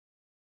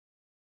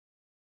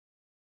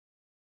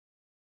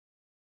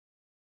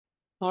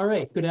All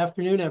right, good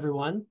afternoon,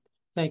 everyone.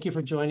 Thank you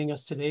for joining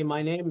us today.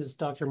 My name is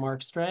Dr.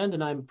 Mark Strand,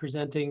 and I'm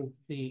representing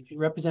the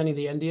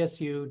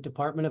NDSU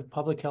Department of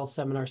Public Health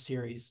Seminar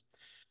Series.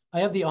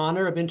 I have the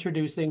honor of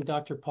introducing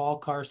Dr. Paul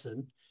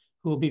Carson,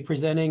 who will be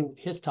presenting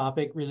his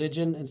topic,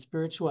 Religion and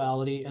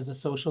Spirituality as a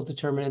Social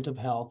Determinant of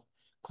Health,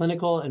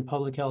 Clinical and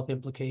Public Health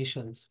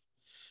Implications.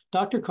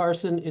 Dr.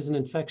 Carson is an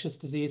infectious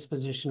disease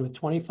physician with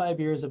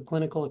 25 years of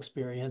clinical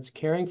experience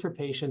caring for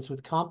patients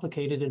with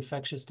complicated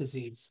infectious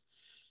disease.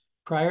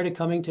 Prior to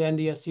coming to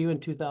NDSU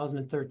in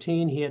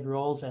 2013, he had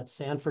roles at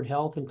Sanford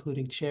Health,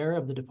 including chair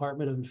of the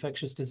Department of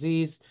Infectious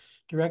Disease,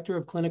 director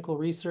of clinical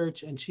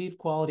research, and chief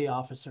quality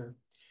officer.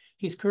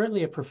 He's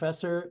currently a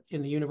professor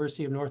in the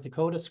University of North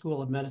Dakota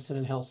School of Medicine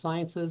and Health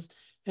Sciences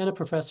and a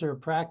professor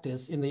of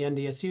practice in the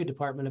NDSU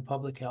Department of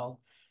Public Health,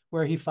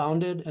 where he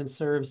founded and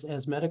serves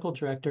as medical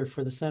director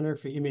for the Center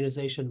for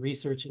Immunization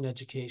Research and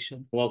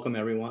Education. Welcome,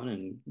 everyone,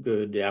 and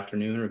good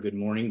afternoon or good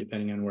morning,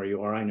 depending on where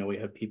you are. I know we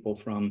have people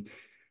from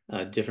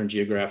different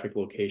geographic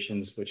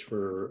locations, which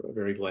we're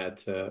very glad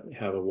to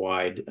have a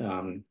wide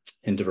and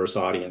diverse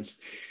audience.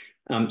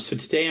 So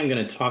today I'm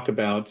going to talk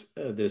about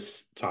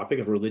this topic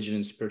of religion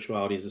and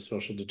spirituality as a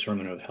social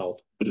determinant of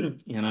health.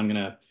 And I'm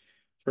going to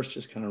first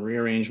just kind of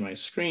rearrange my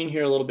screen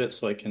here a little bit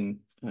so I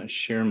can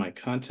share my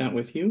content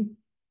with you.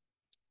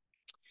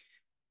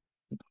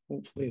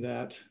 Hopefully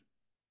that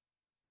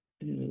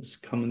is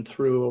coming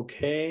through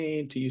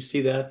okay. Do you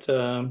see that,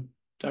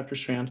 Dr.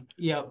 Strand?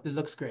 Yeah, it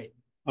looks great.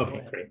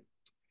 Okay, great.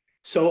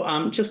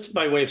 So just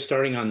by way of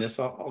starting on this,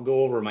 I'll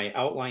go over my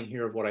outline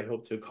here of what I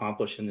hope to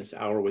accomplish in this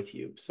hour with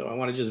you. So I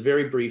want to just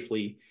very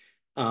briefly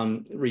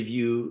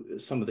review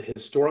some of the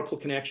historical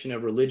connection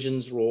of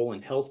religion's role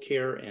in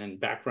healthcare and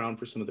background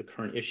for some of the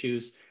current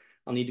issues.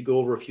 I'll need to go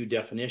over a few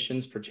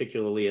definitions,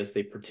 particularly as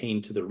they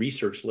pertain to the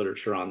research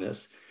literature on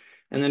this.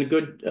 And then a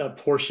good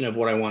portion of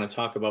what I want to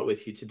talk about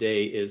with you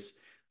today is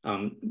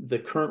the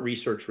current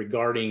research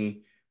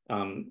regarding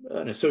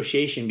an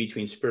association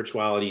between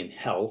spirituality and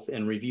health,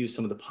 and review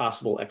some of the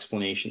possible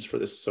explanations for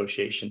this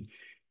association.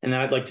 And then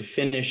I'd like to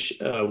finish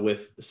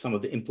with some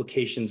of the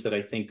implications that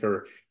I think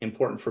are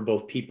important for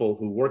both people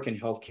who work in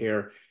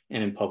healthcare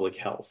and in public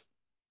health.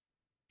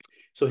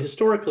 So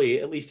historically,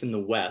 at least in the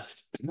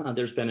West,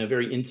 there's been a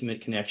very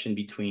intimate connection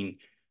between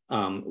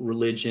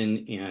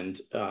religion and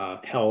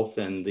health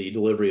and the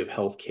delivery of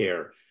health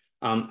care.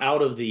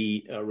 Out of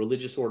the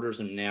religious orders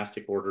and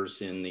monastic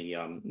orders in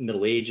the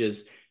Middle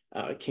Ages,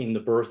 came the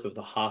birth of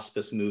the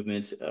hospice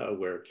movement,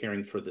 where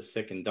caring for the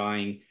sick and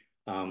dying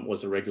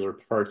was a regular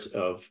part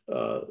of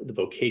the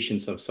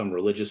vocations of some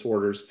religious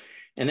orders.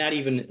 And that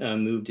even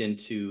moved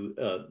into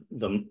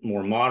the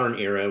more modern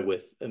era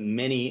with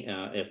many,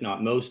 if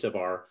not most, of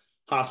our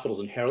hospitals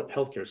and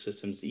healthcare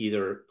systems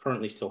either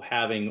currently still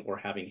having or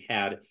having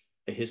had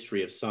a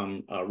history of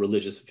some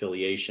religious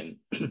affiliation.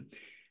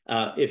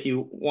 If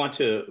you want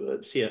to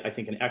see, I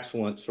think, an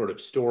excellent sort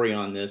of story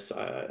on this,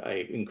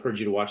 I encourage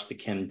you to watch the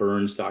Ken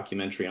Burns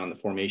documentary on the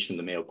formation of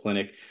the Mayo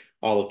Clinic.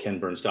 All of Ken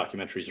Burns'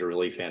 documentaries are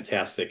really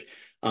fantastic.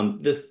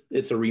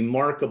 It's a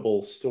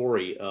remarkable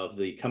story of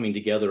the coming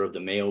together of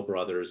the Mayo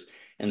brothers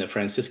and the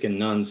Franciscan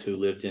nuns who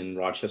lived in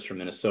Rochester,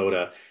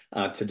 Minnesota,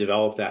 to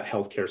develop that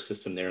healthcare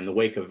system there in the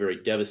wake of a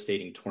very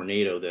devastating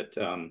tornado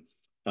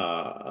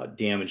that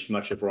damaged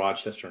much of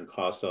Rochester and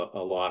caused a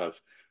lot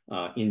of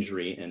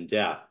injury and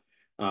death.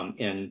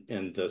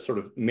 And the sort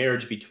of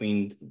marriage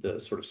between the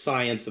sort of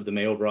science of the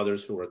Mayo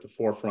brothers, who were at the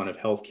forefront of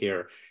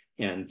healthcare,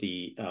 and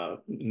the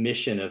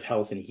mission of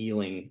health and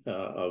healing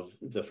of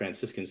the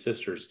Franciscan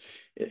sisters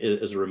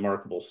is a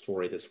remarkable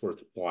story that's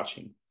worth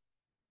watching.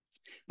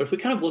 But if we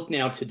kind of look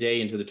now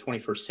today into the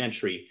 21st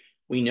century,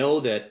 we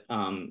know that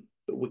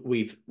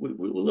we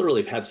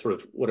literally have had sort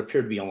of what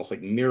appear to be almost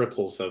like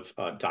miracles of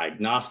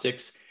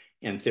diagnostics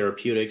and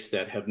therapeutics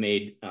that have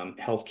made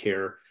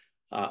healthcare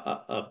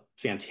a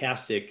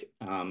fantastic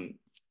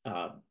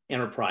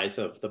enterprise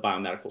of the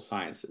biomedical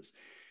sciences.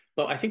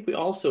 But I think we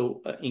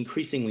also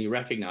increasingly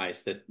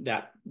recognize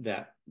that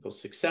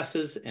those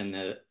successes and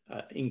the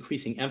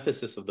increasing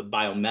emphasis of the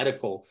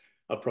biomedical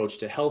approach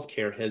to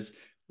healthcare has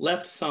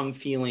left some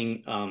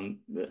feeling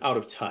out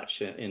of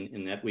touch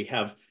in that we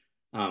have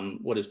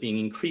what is being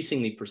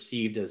increasingly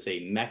perceived as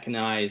a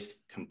mechanized,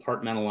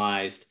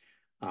 compartmentalized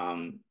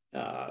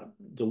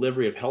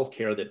delivery of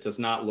healthcare that does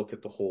not look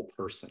at the whole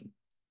person.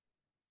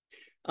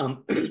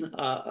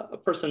 A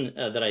person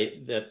that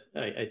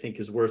I think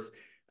is worth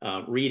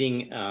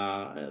reading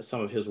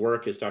some of his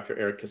work is Dr.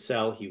 Eric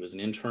Cassell. He was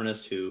an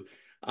internist who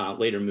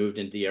later moved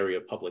into the area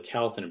of public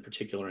health, and in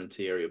particular into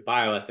the area of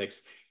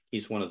bioethics.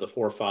 He's one of the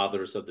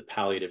forefathers of the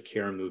palliative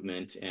care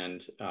movement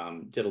and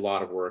did a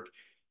lot of work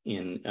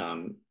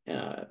in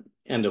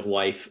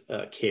end-of-life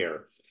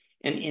care.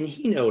 And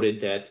he noted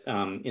that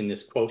in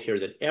this quote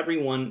here, that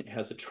everyone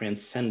has a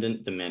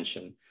transcendent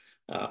dimension.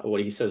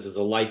 What he says is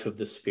a life of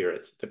the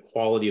spirit. The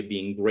quality of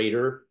being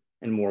greater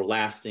and more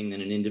lasting than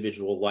an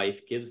individual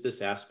life gives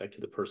this aspect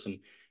to the person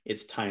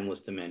its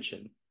timeless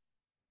dimension.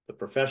 The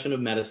profession of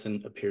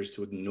medicine appears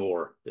to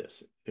ignore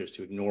this, appears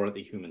to ignore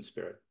the human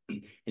spirit.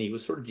 And he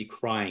was sort of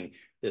decrying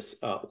this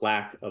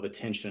lack of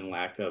attention and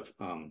lack of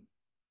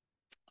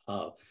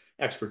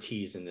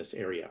expertise in this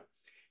area.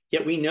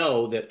 Yet we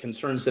know that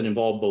concerns that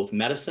involve both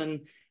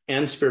medicine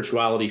and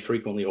spirituality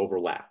frequently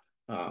overlap.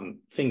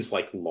 Things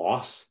like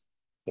loss,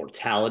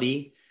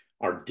 mortality,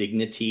 our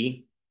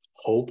dignity,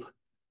 hope,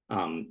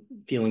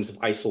 feelings of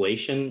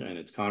isolation and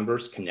its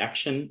converse,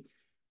 connection,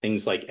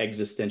 things like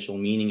existential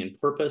meaning and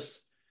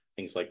purpose,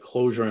 things like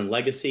closure and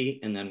legacy,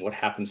 and then what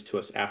happens to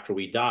us after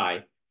we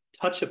die,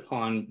 touch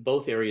upon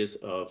both areas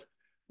of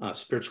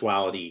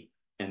spirituality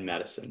and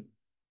medicine.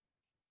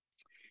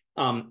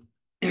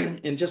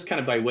 And just kind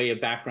of by way of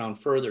background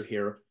further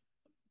here,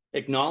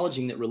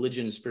 acknowledging that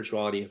religion and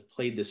spirituality have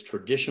played this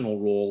traditional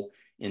role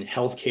in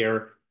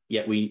healthcare,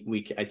 yet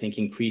we I think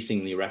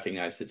increasingly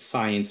recognize that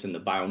science and the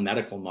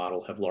biomedical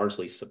model have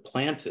largely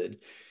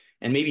supplanted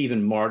and maybe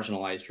even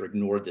marginalized or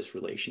ignored this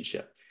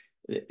relationship.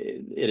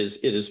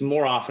 It is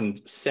more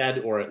often said,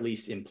 or at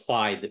least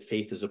implied, that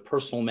faith is a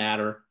personal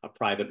matter, a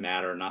private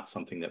matter, not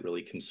something that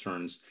really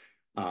concerns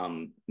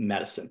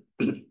medicine.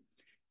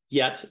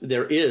 Yet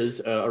there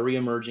is a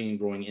reemerging and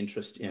growing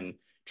interest in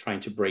trying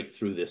to break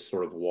through this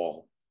sort of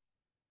wall.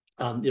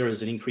 There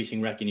is an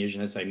increasing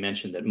recognition, as I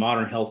mentioned, that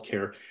modern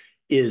healthcare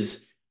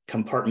is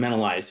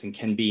compartmentalized and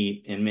can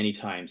be, in many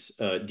times,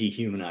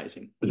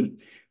 dehumanizing.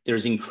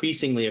 There's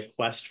increasingly a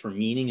quest for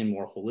meaning and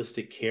more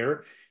holistic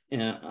care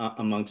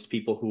amongst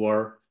people who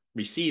are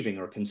receiving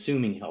or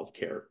consuming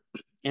healthcare.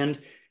 And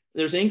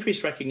there's an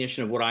increased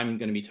recognition of what I'm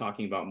going to be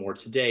talking about more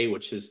today,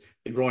 which is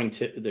the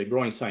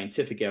growing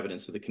scientific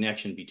evidence of the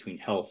connection between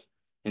health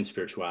and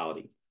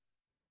spirituality.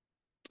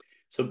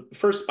 So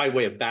first, by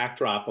way of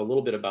backdrop, a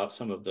little bit about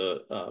some of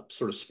the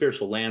sort of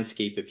spiritual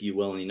landscape, if you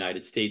will, in the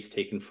United States,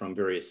 taken from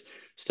various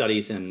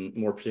studies and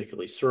more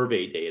particularly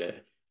survey data.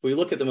 If we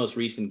look at the most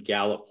recent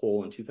Gallup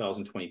poll in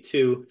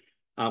 2022,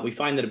 we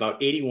find that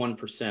about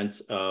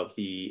 81% of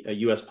the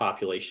US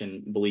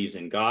population believes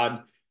in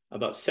God.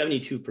 About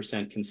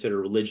 72%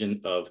 consider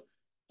religion of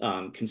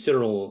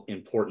considerable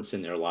importance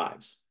in their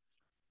lives.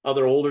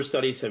 Other older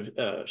studies have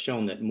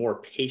shown that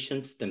more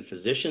patients than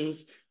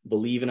physicians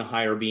believe in a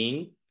higher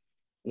being.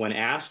 When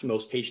asked,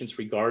 most patients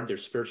regard their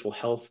spiritual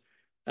health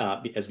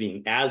as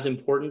being as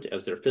important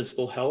as their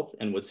physical health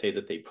and would say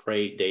that they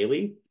pray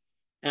daily.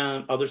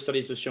 Other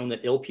studies have shown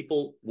that ill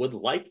people would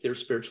like their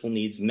spiritual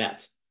needs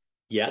met.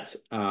 Yet,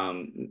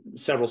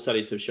 several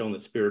studies have shown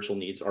that spiritual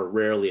needs are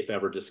rarely, if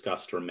ever,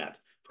 discussed or met.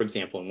 For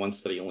example, in one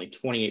study, only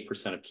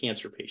 28% of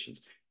cancer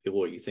patients,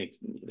 people who you think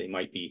they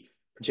might be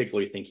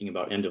particularly thinking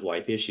about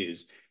end-of-life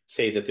issues,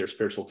 say that their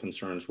spiritual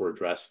concerns were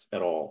addressed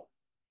at all.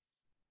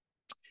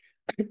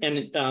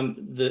 And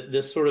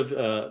this sort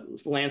of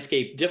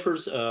landscape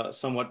differs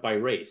somewhat by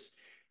race.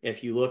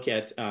 If you look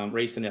at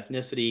race and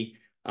ethnicity,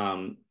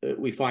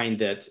 we find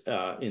that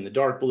in the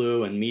dark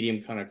blue and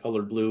medium kind of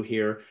colored blue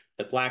here,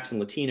 that Blacks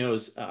and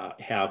Latinos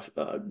have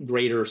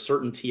greater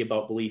certainty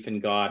about belief in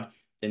God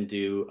than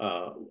do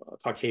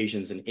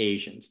Caucasians and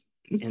Asians.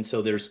 And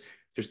so there's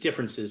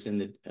differences in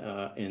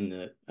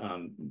the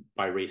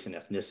by race and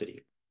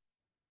ethnicity.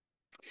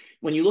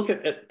 When you look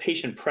at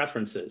patient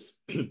preferences,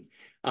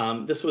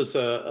 this was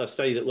a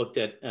study that looked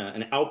at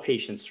an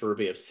outpatient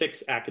survey of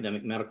 6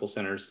 academic medical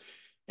centers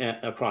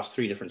across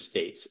 3 different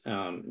states,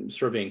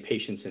 surveying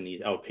patients in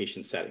these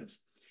outpatient settings.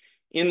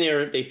 In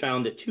there, they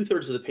found that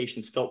 2/3 of the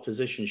patients felt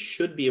physicians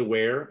should be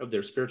aware of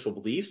their spiritual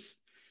beliefs.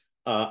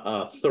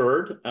 A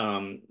third,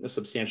 a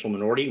substantial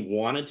minority,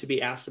 wanted to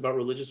be asked about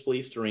religious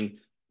beliefs during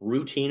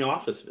routine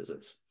office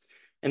visits,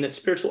 and that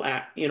spiritual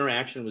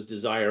interaction was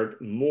desired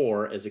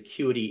more as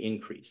acuity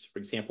increased. For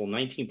example,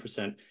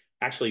 19%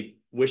 actually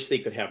wish they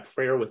could have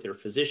prayer with their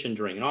physician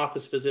during an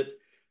office visit,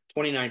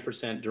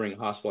 29% during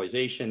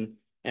hospitalization,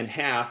 and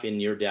half in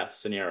near-death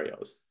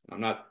scenarios.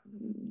 I'm not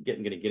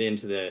going to get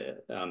into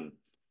the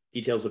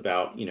details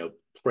about,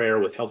 prayer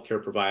with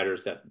healthcare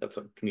providers.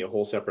 Can be a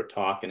whole separate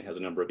talk and has a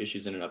number of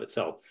issues in and of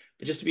itself.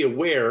 But just to be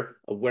aware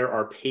of where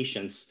our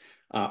patients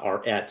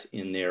are at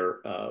in their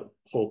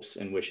hopes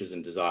and wishes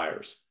and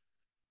desires.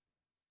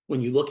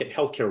 When you look at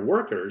healthcare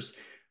workers,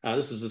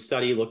 this is a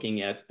study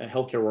looking at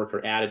healthcare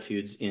worker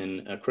attitudes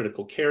in a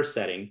critical care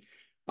setting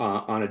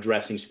on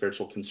addressing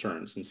spiritual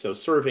concerns. And so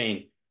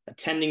surveying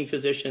attending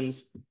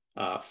physicians,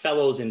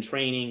 fellows in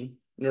training,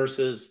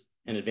 nurses,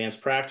 and advanced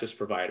practice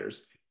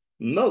providers,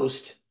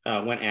 most,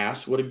 when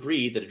asked, would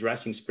agree that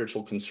addressing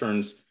spiritual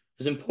concerns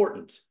is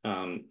important,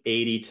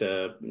 80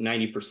 to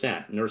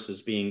 90%,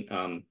 nurses being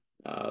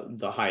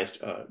the highest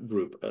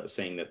group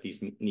saying that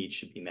these needs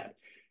should be met.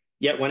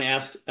 Yet when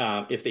asked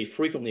if they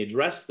frequently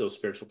address those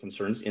spiritual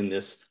concerns in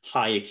this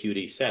high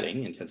acuity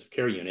setting, intensive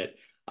care unit,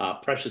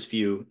 precious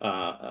few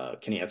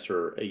can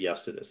answer a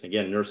yes to this.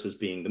 Again, nurses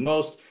being the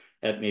most,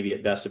 maybe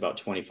at best about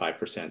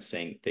 25%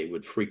 saying they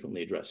would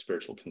frequently address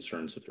spiritual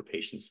concerns of their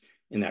patients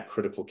in that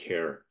critical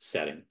care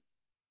setting.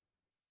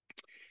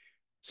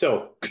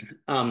 So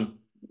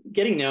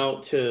Getting now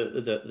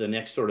to the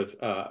next sort of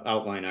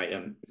outline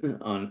item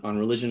on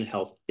religion and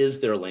health, is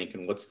there a link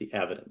and what's the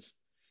evidence?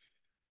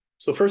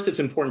 So first, it's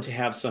important to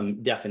have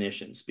some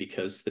definitions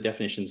because the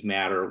definitions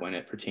matter when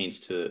it pertains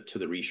to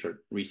the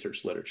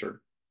research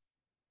literature.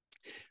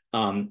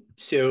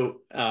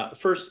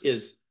 First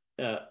is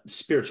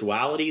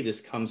spirituality.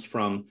 This comes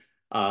from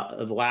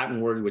the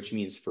Latin word, which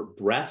means for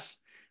breath.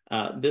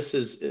 This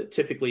is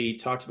typically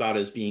talked about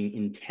as being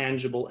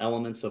intangible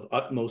elements of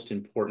utmost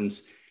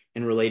importance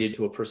and related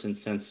to a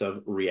person's sense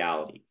of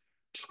reality.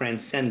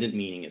 Transcendent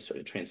meaning is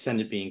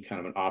transcendent being kind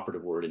of an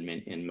operative word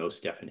in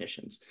most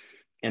definitions,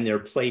 and their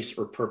place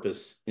or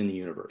purpose in the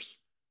universe.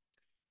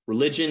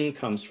 Religion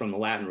comes from the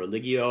Latin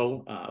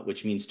religio,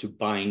 which means to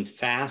bind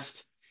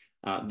fast.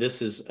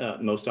 This is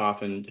most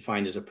often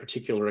defined as a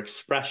particular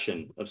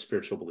expression of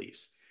spiritual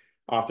beliefs,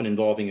 often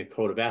involving a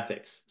code of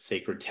ethics,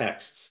 sacred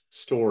texts,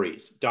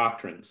 stories,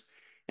 doctrines,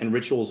 and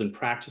rituals and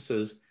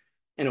practices,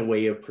 and a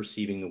way of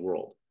perceiving the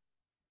world.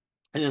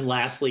 And then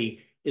lastly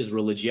is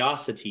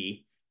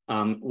religiosity,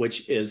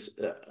 which is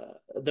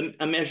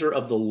a measure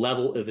of the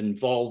level of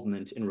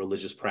involvement in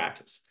religious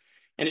practice.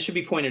 And it should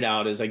be pointed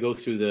out as I go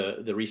through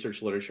the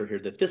research literature here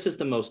that this is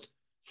the most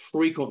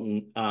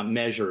frequent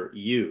measure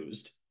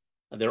used.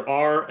 There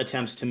are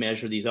attempts to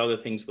measure these other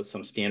things with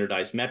some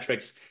standardized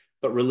metrics,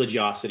 but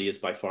religiosity is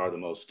by far the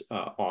most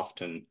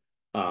often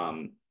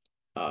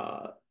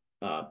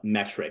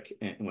metric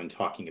when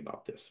talking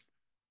about this.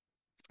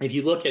 If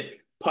you look at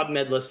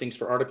PubMed listings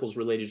for articles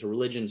related to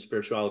religion,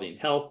 spirituality, and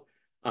health,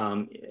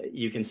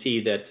 you can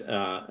see that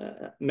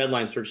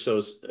Medline search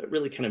shows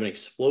really kind of an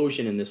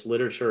explosion in this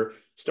literature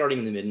starting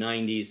in the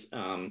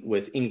mid-90s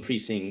with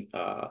increasing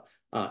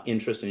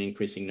interest and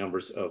increasing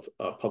numbers of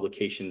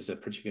publications,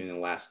 particularly in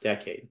the last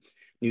decade.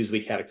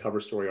 Newsweek had a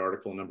cover story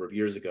article a number of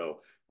years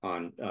ago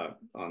on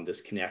this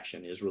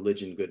connection. Is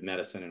religion good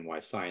medicine, and why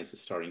science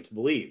is starting to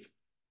believe?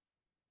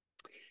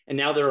 And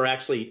now there are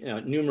actually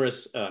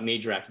numerous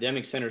major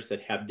academic centers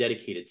that have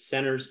dedicated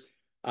centers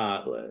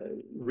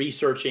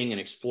researching and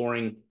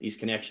exploring these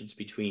connections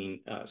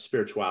between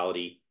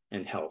spirituality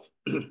and health.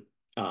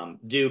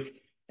 Duke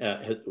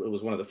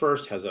was one of the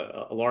first, has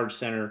a large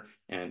center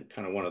and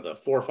kind of one of the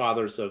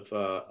forefathers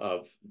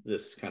of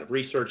this kind of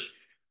research.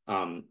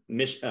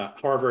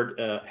 Harvard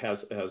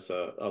has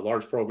a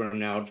large program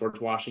now, George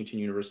Washington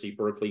University,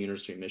 Berkeley,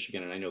 University of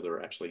Michigan, and I know there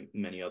are actually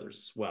many others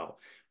as well.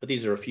 But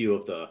these are a few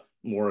of the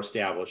more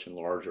established and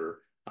larger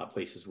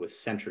places with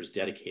centers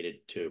dedicated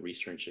to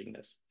researching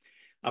this.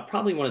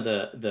 Probably one of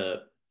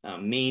the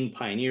main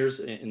pioneers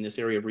in this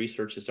area of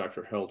research is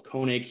Dr. Harold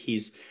Koenig.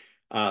 He's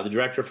the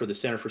director for the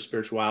Center for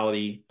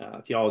Spirituality,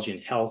 Theology,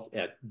 and Health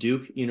at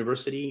Duke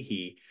University.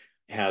 He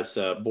has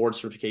board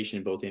certification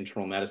in both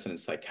internal medicine and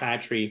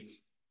psychiatry.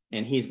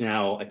 And he's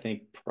now, I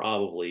think,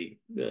 probably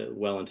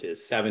well into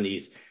his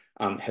 70s,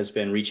 has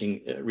been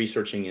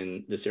researching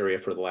in this area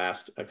for the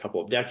last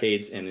couple of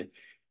decades, and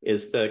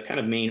is the kind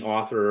of main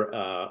author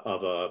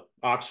of a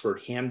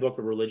Oxford Handbook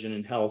of Religion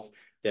and Health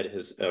that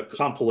is a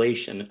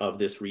compilation of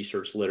this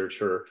research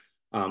literature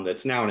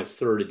that's now in its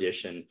third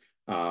edition,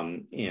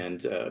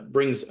 and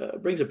brings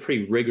a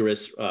pretty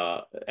rigorous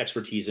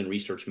expertise in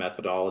research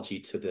methodology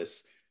to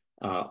this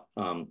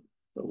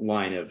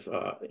line of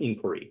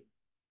inquiry.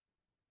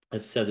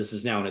 As I said, this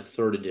is now in its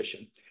third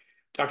edition.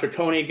 Dr.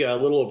 Koenig, a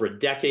little over a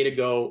decade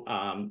ago,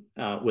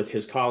 with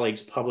his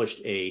colleagues,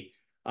 published a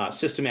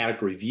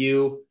systematic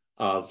review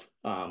of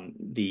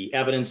the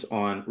evidence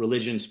on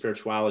religion and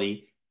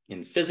spirituality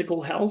in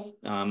physical health,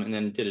 and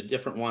then did a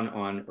different one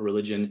on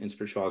religion and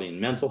spirituality in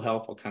mental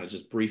health. I'll kind of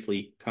just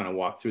briefly kind of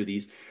walk through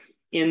these.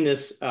 In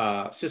this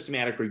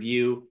systematic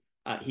review,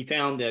 he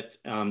found that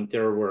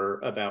there were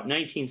about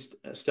 19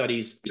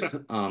 studies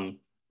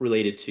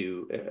related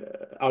to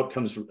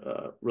outcomes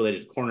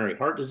related to coronary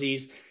heart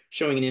disease,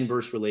 showing an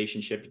inverse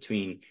relationship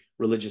between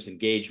religious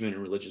engagement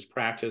and religious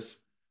practice.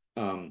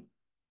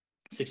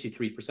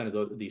 63%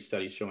 of these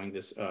studies showing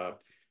this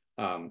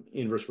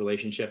inverse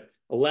relationship.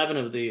 11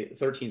 of the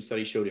 13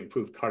 studies showed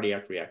improved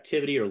cardiac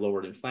reactivity or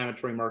lowered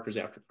inflammatory markers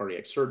after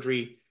cardiac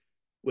surgery.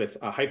 With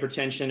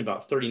hypertension,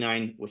 about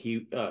 39 what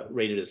he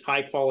rated as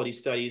high quality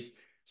studies,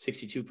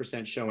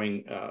 62%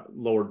 showing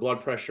lowered blood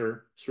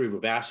pressure,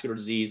 cerebrovascular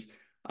disease,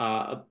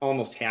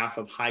 almost half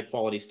of high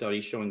quality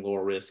studies showing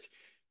lower risk.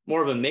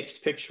 More of a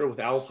mixed picture with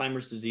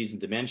Alzheimer's disease and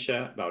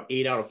dementia, about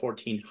 8 out of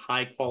 14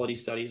 high quality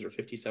studies, or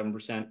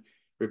 57%,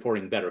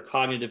 reporting better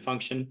cognitive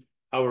function.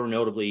 However,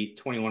 notably,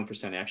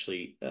 21%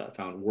 actually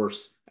found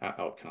worse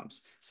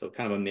outcomes. So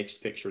kind of a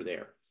mixed picture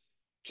there.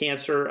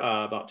 Cancer,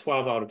 about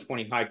 12 out of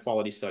 20 high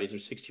quality studies, or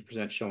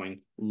 60%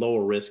 showing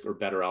lower risk or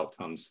better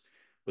outcomes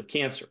with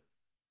cancer.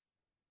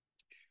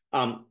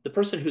 The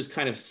person who's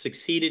kind of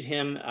succeeded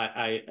him,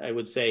 I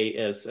would say,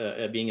 as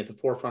being at the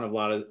forefront of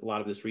a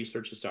lot of this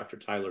research is Dr.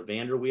 Tyler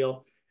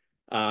Vanderweel.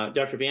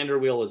 Dr.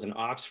 Vanderweel is an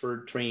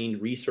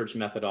Oxford-trained research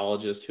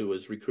methodologist who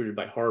was recruited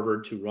by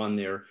Harvard to run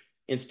their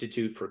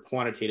Institute for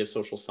Quantitative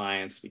Social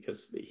Science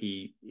because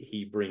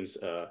he brings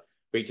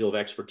great deal of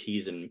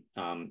expertise in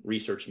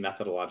research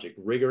methodologic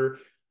rigor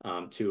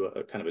to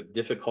a kind of a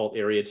difficult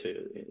area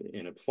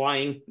in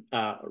applying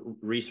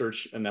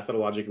research and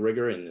methodologic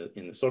rigor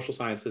in the social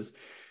sciences.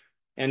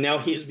 And now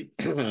he's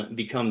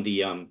become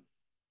the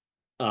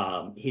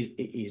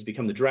he's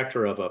become the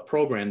director of a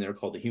program there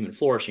called the Human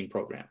Flourishing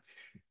Program.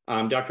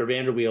 Dr.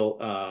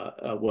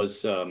 Vanderweel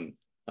was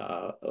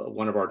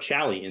one of our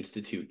Challey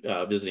Institute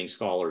visiting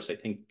scholars, I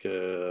think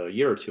a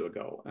year or two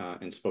ago,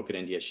 and spoke at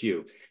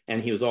NDSU.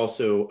 And he was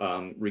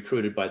also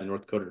recruited by the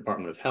North Dakota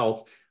Department of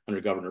Health under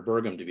Governor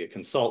Burgum to be a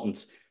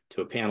consultant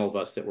to a panel of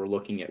us that were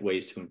looking at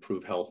ways to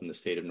improve health in the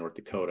state of North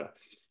Dakota.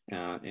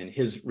 And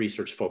his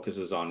research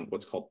focuses on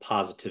what's called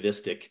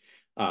positivistic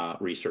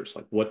research,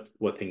 like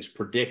what things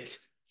predict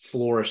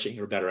flourishing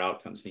or better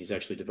outcomes. And he's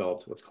actually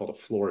developed what's called a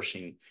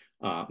flourishing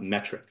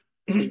metric.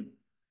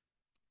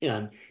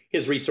 And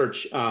his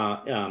research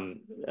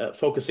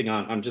focusing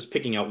on, I'm just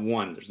picking out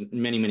one, there's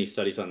many, many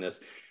studies on this.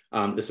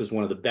 This is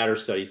one of the better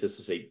studies. This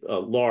is a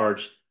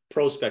large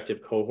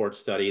prospective cohort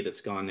study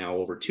that's gone now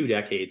over 2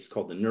 decades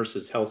called the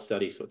Nurses' Health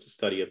Study. So it's a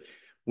study of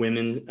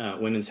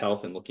women's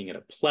health and looking at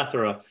a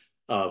plethora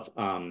of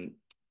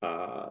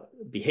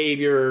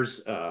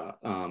behaviors,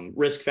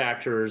 risk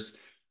factors,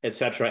 et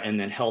cetera, and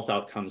then health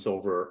outcomes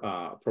over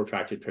a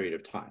protracted period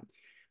of time.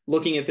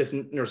 Looking at this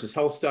Nurses'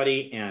 Health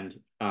Study and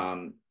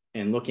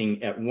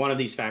looking at one of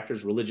these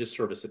factors, religious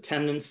service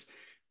attendance,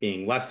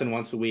 being less than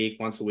once a week,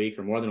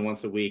 or more than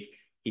once a week,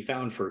 he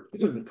found for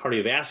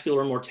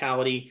cardiovascular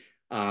mortality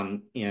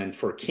and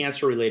for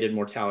cancer-related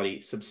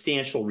mortality,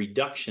 substantial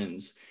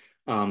reductions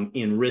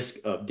in risk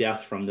of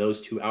death from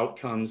those 2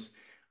 outcomes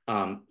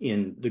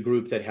in the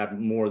group that had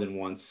more than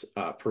once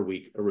per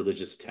week a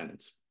religious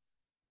attendance.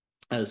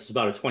 This is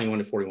about a 21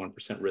 to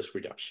 41% risk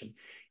reduction.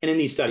 And in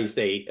these studies,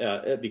 they,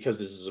 because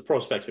this is a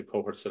prospective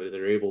cohort study,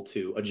 they're able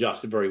to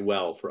adjust very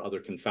well for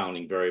other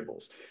confounding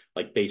variables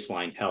like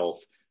baseline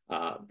health,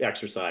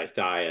 exercise,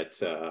 diet,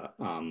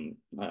 and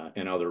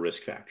other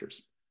risk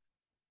factors.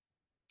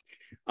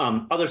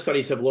 Other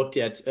studies have looked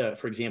at,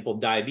 for example,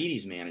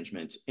 diabetes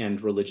management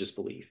and religious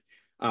belief.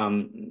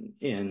 And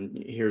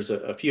here's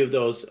a few of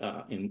those.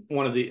 In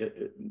one of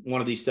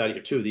these studies,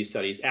 or 2 of these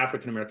studies,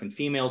 African-American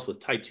females with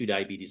type 2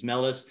 diabetes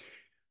mellitus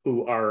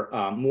who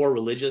are more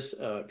religious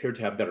appeared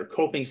to have better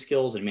coping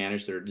skills and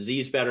manage their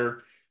disease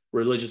better.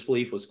 Religious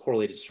belief was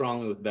correlated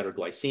strongly with better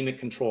glycemic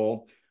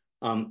control.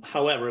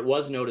 However, it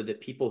was noted that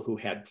people who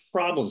had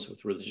problems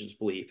with religious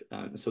belief,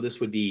 so this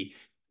would be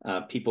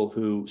people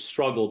who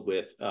struggled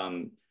with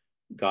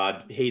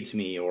God hates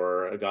me,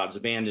 or God's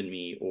abandoned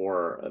me,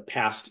 or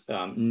past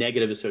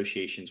negative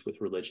associations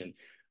with religion,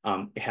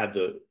 had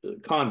the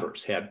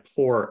converse, had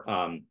poor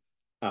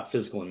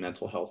physical and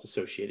mental health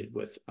associated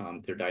with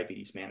their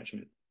diabetes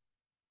management.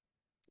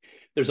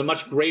 There's a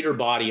much greater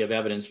body of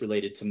evidence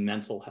related to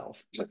mental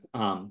health.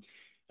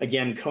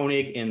 Again,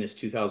 Koenig in this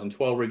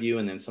 2012 review,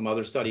 and then some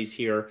other studies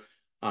here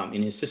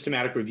in his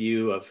systematic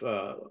review of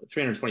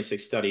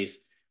 326 studies,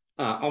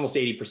 almost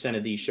 80%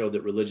 of these showed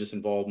that religious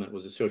involvement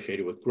was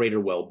associated with greater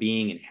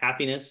well-being and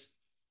happiness.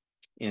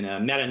 In a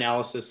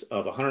meta-analysis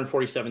of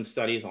 147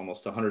 studies,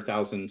 almost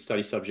 100,000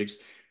 study subjects,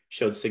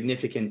 showed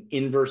significant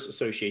inverse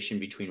association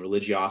between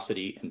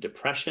religiosity and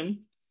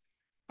depression.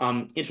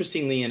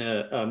 Interestingly, in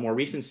a more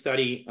recent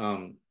study,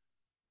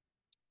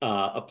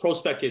 a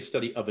prospective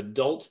study of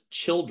adult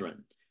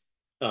children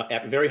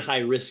at very high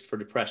risk for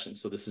depression,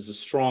 so this is a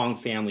strong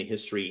family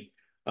history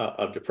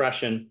of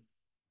depression,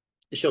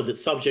 it showed that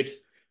subjects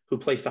who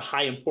placed a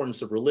high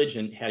importance of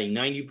religion had a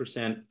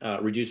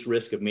 90% reduced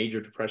risk of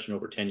major depression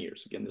over 10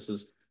 years. Again, this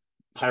is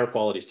a higher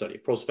quality study,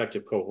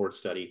 prospective cohort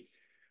study.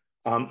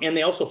 And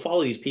they also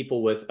follow these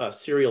people with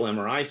serial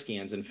MRI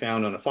scans and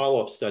found on a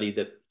follow-up study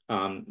that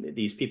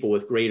these people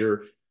with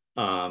greater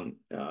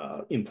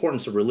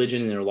importance of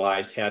religion in their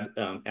lives had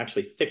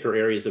actually thicker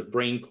areas of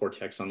brain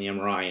cortex on the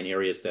MRI in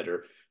areas that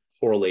are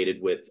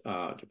correlated with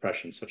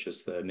depression, such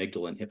as the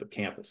amygdala and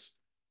hippocampus.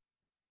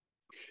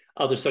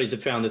 Other studies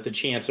have found that the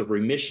chance of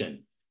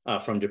remission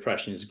from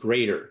depression is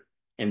greater,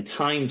 and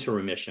time to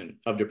remission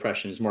of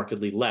depression is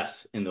markedly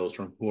less in those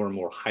who are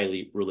more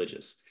highly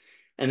religious.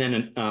 And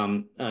then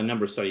a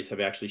number of studies have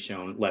actually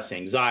shown less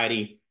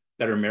anxiety,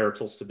 better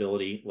marital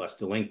stability, less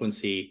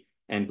delinquency,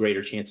 and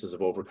greater chances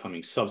of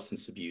overcoming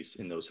substance abuse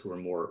in those who are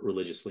more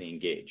religiously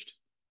engaged.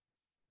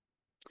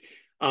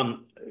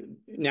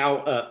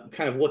 Now,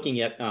 kind of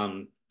looking at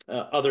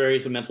other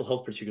areas of mental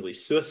health, particularly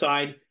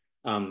suicide.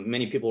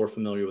 Many people are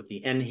familiar with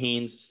the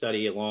NHANES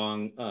study, a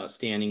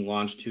long-standing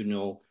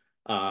longitudinal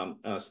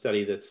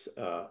study that's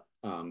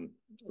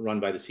run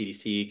by the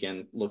CDC,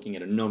 again, looking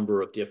at a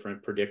number of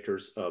different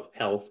predictors of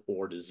health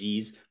or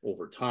disease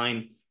over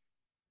time.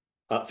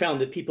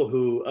 Found that people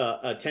who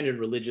attended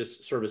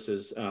religious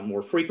services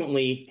more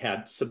frequently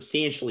had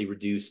substantially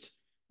reduced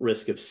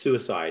risk of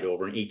suicide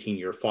over an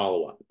 18-year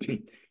follow-up.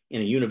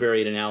 In a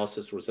univariate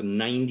analysis, there was a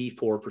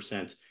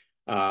 94%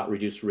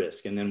 reduced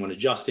risk. And then when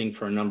adjusting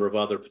for a number of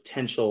other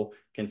potential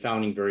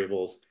confounding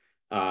variables,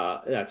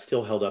 that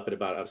still held up at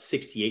about a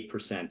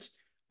 68%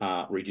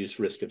 reduced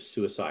risk of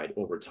suicide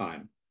over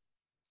time.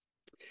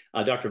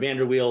 Dr.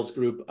 Vanderweel's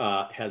group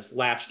has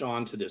latched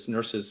on to this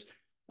nurses'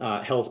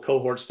 health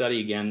cohort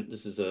study. Again,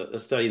 this is a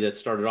study that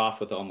started off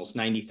with almost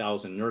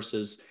 90,000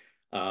 nurses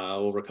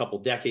over a couple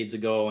decades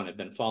ago, and have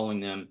been following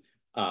them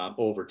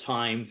over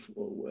time.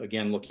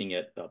 Again, looking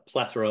at a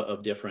plethora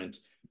of different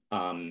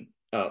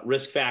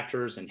risk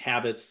factors and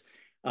habits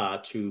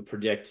to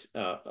predict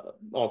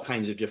all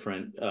kinds of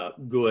different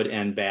good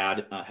and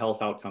bad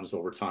health outcomes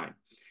over time.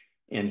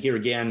 And here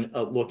again,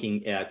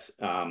 looking at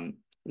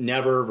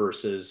never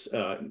versus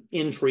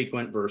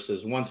infrequent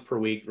versus once per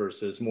week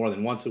versus more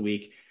than once a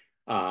week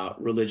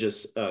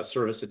religious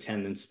service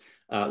attendance,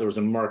 there was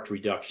a marked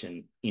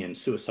reduction in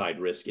suicide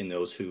risk in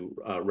those who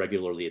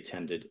regularly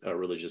attended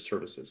religious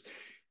services.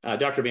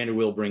 Dr.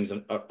 Vanderweel brings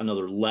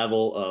another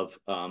level of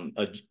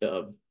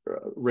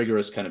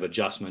rigorous kind of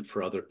adjustment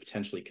for other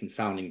potentially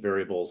confounding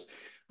variables.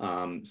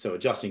 So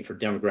adjusting for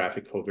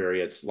demographic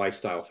covariates,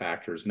 lifestyle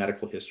factors,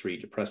 medical history,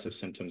 depressive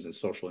symptoms, and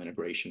social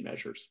integration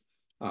measures,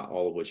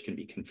 all of which can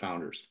be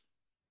confounders.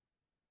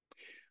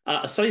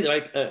 A study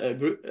that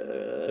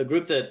a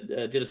group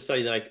that did a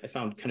study that I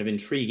found kind of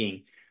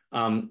intriguing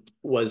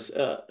was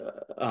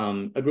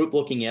a group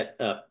looking at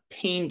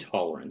pain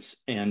tolerance.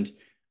 And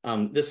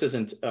this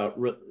isn't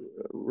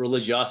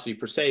religiosity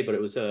per se, but it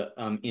was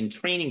in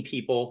training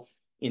people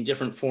in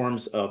different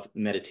forms of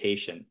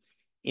meditation.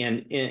 And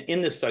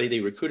in this study, they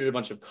recruited a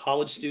bunch of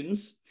college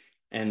students,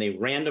 and they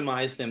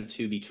randomized them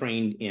to be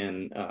trained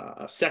in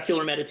a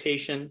secular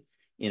meditation,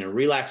 in a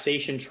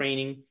relaxation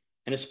training,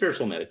 and a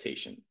spiritual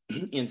meditation.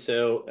 And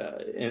so,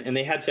 and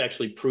they had to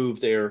actually prove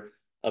their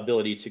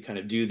ability to kind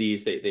of do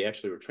these. They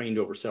actually were trained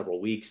over several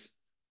weeks.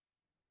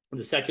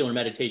 The secular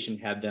meditation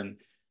had them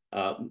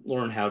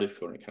learn how to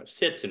kind of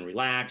sit and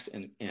relax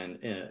and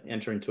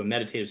enter into a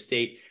meditative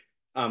state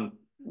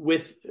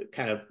with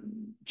kind of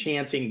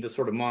chanting the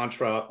sort of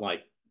mantra,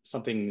 like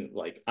something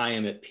like "I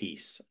am at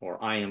peace" or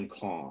 "I am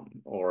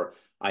calm" or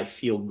 "I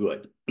feel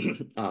good."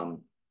 The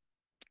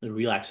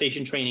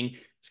relaxation training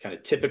is kind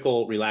of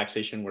typical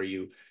relaxation, where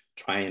you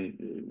try and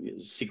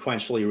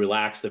sequentially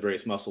relax the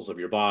various muscles of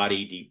your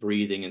body, deep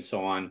breathing, and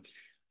so on.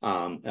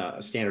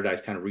 A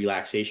standardized kind of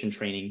relaxation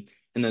training.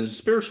 And then the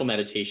spiritual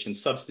meditation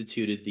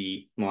substituted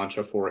the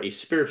mantra for a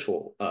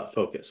spiritual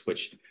focus,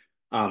 which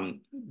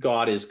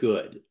God is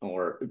good,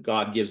 or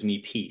God gives me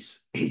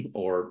peace,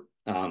 or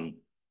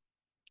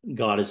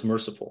God is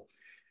merciful.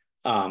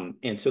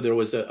 And so there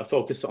was a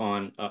focus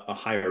on a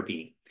higher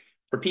being.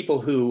 For people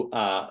who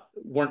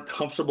weren't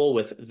comfortable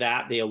with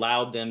that, they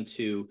allowed them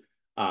to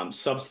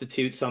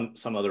substitute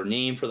some other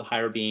name for the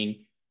higher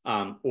being,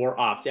 or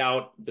opt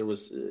out.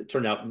 It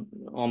turned out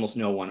almost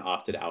no one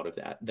opted out of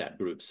that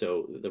group.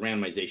 So the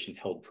randomization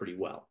held pretty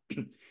well.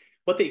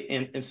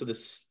 So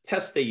this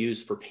test they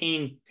used for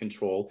pain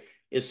control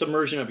is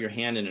submersion of your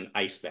hand in an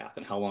ice bath,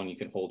 and how long you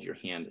can hold your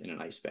hand in an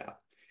ice bath.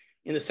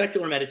 In the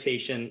secular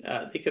meditation,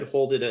 they could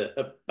hold it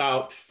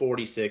about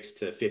 46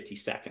 to 50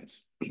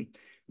 seconds.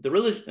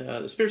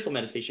 The spiritual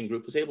meditation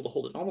group was able to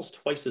hold it almost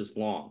twice as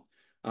long,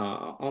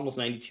 almost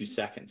 92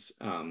 seconds.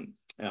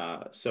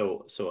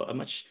 So a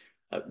much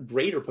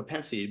greater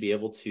propensity to be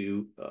able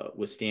to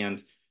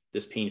withstand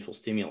this painful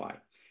stimuli.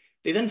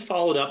 They then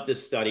followed up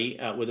this study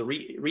with a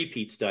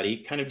repeat study,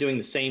 kind of doing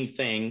the same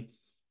thing,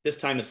 this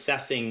time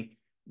assessing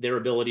their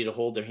ability to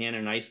hold their hand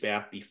in an ice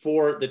bath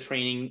before the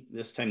training.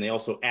 This time they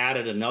also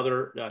added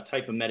another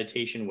type of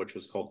meditation, which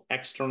was called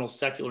external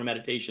secular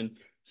meditation,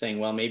 saying,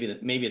 well, maybe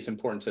it's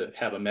important to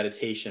have a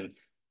meditation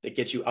that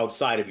gets you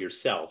outside of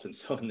yourself. And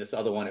so in this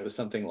other one, it was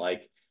something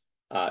like,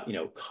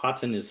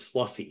 cotton is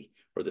fluffy,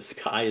 or the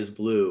sky is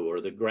blue,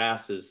 or the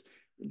grass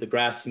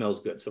smells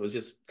good. So it was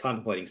just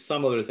contemplating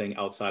some other thing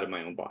outside of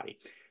my own body.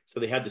 So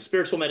they had the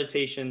spiritual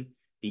meditation,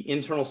 the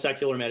internal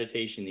secular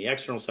meditation, the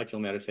external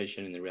secular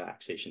meditation, and the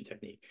relaxation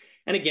technique.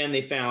 And again,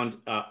 they found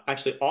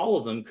actually all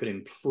of them could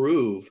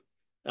improve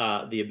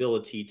the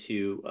ability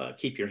to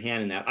keep your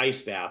hand in that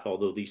ice bath,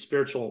 although the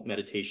spiritual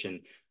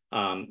meditation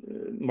was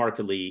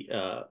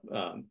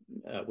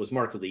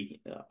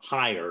markedly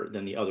higher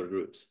than the other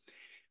groups.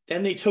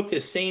 Then they took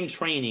this same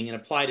training and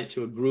applied it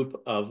to a group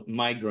of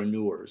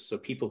migraineurs, so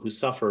people who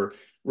suffer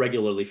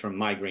regularly from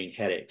migraine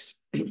headaches.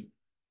 And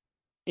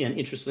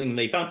interestingly,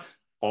 they found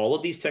all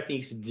of these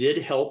techniques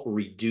did help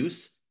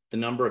reduce the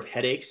number of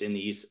headaches in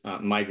these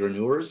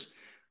migraineurs,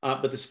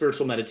 but the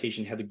spiritual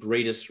meditation had the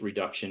greatest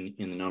reduction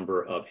in the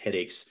number of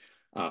headaches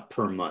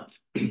per month.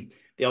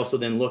 They also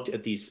then looked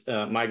at these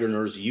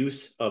migraineurs'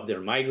 use of their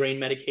migraine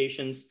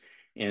medications.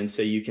 And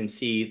so you can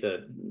see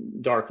the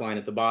dark line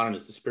at the bottom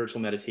is the spiritual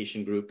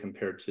meditation group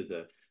compared to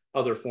the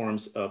other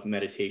forms of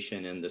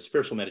meditation. And the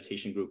spiritual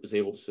meditation group was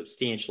able to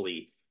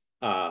substantially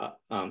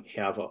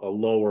have a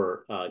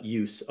lower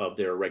use of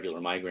their regular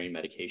migraine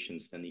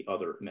medications than the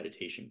other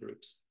meditation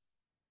groups.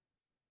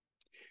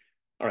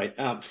 All right,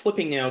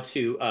 flipping now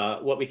to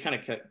what we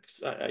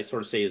I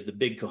sort of say is the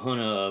big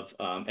kahuna of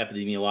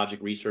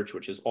epidemiologic research,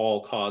 which is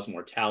all-cause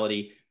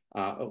mortality.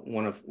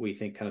 One of, we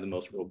think, kind of the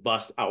most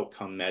robust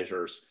outcome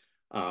measures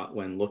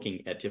when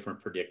looking at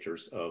different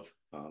predictors of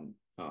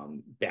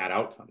bad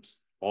outcomes,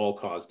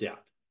 all-cause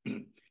death.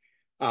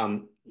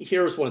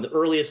 Here's one of the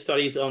earliest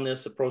studies on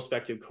this, a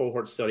prospective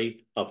cohort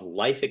study of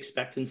life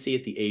expectancy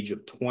at the age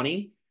of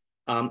 20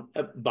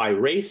 by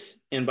race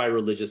and by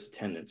religious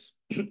attendance.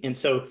 And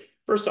so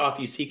first off,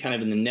 you see kind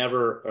of in the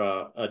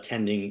never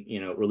attending,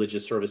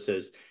 religious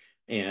services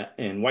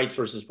and whites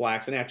versus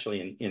blacks, and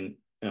actually in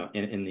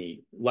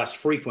the less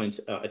frequent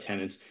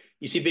attendance,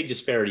 you see big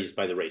disparities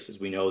by the races.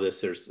 We know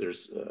this.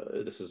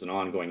 This is an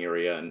ongoing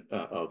area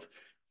of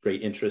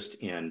great interest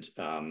and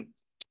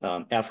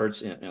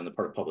efforts on the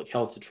part of public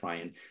health to try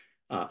and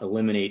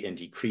eliminate and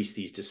decrease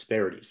these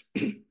disparities.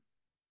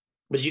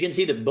 But you can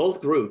see that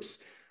both groups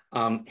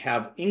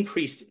have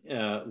increased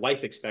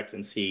life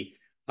expectancy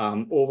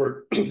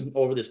over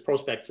this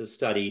prospective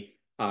study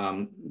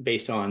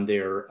based on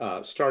their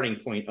starting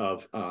point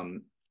of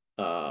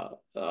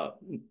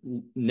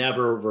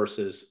never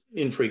versus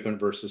infrequent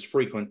versus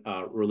frequent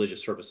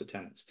religious service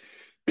attendance.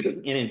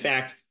 And in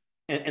fact,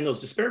 and those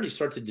disparities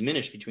start to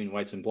diminish between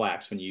whites and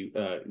blacks when you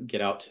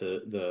get out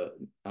to the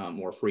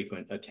more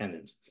frequent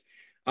attendance.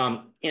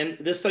 And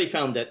this study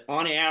found that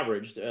on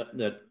average,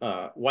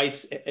 that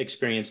whites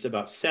experienced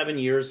about 7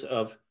 years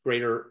of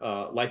greater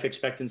life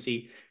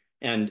expectancy,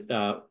 and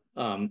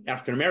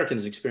African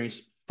Americans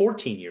experienced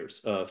 14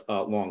 years of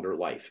longer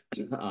life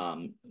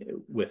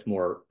with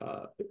more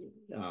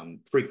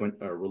frequent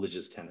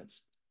religious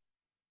attendance.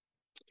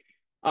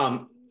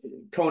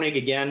 Koenig,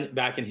 again,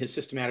 back in his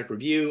systematic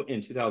review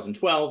in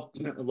 2012,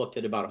 looked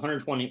at about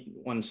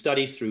 121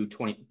 studies through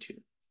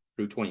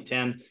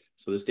 2010.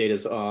 So this data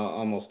is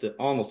almost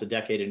a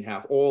decade and a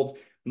half old.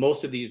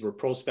 Most of these were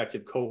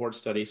prospective cohort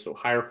studies, so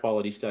higher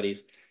quality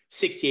studies.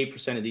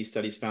 68% of these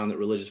studies found that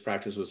religious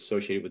practice was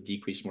associated with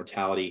decreased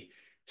mortality.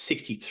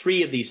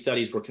 63 of these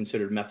studies were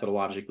considered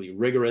methodologically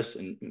rigorous,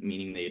 and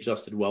meaning they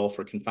adjusted well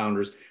for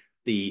confounders.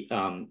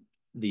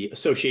 The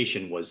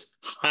association was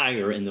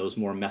higher in those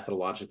more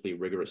methodologically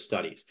rigorous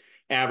studies.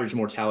 Average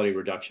mortality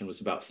reduction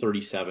was about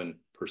 37%.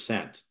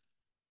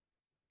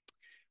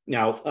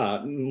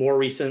 Now, more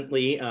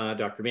recently,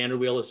 Dr.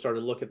 Vanderweel has started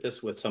to look at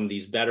this with some of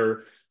these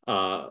better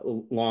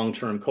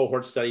long-term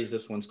cohort studies.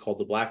 This one's called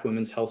the Black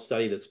Women's Health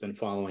Study that's been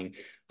following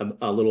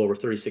a little over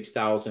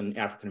 36,000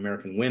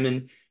 African-American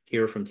women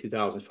here from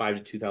 2005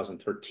 to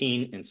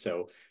 2013. And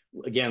so,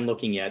 again,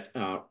 looking at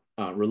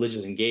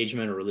religious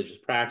engagement or religious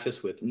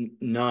practice with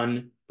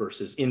none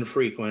versus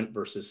infrequent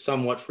versus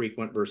somewhat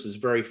frequent versus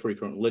very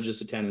frequent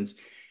religious attendance,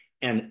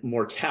 and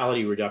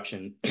mortality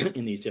reduction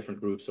in these different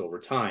groups over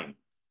time.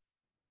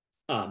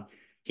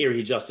 Here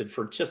he adjusted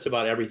for just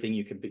about everything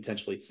you could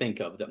potentially think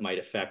of that might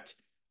affect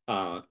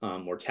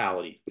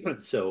mortality.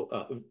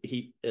 So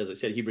as I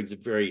said, he brings a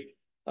very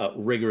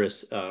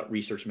rigorous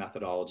research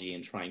methodology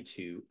in trying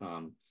to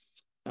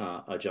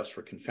adjust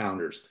for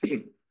confounders.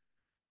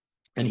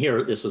 And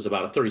here, this was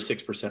about a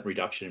 36%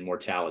 reduction in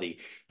mortality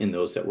in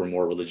those that were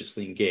more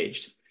religiously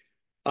engaged.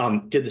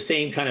 Did the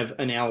same kind of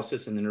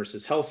analysis in the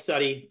Nurses' Health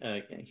Study.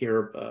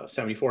 Here,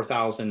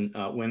 74,000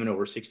 women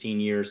over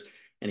 16 years,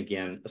 and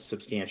again, a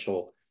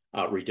substantial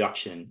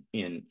reduction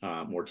in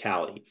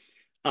mortality.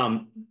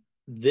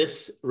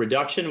 This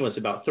reduction was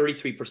about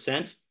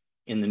 33%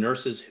 in the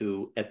nurses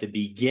who, at the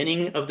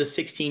beginning of the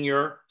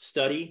 16-year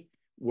study,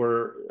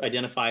 were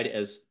identified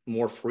as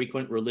more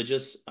frequent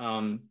religious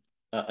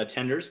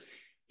attenders.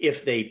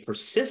 If they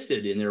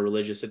persisted in their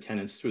religious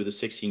attendance through the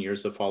 16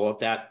 years of follow-up,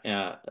 that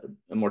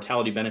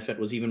mortality benefit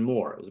was even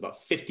more. It was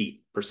about 50%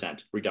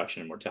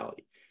 reduction in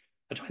mortality.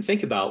 I try to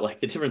think about like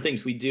the different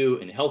things we do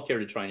in healthcare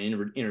to try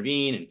and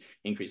intervene and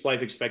increase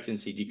life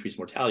expectancy, decrease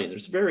mortality. And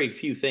there's very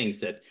few things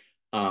that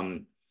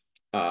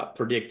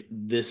predict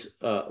this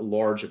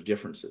large of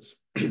differences.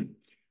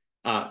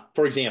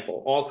 For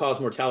example,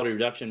 all-cause mortality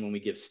reduction when we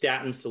give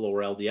statins to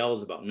lower LDL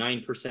is about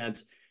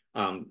 9%.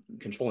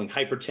 Controlling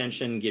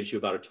hypertension gives you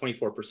about a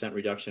 24%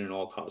 reduction in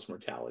all-cause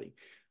mortality.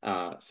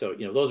 So,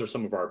 those are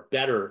some of our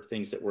better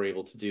things that we're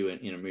able to do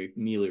in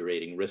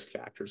ameliorating risk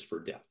factors for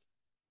death.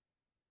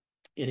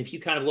 And if you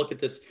kind of look at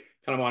this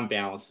kind of on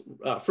balance,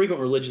 frequent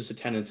religious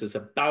attendance is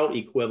about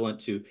equivalent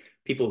to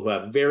people who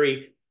have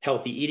very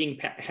healthy eating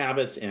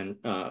habits and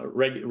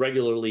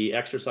regularly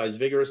exercise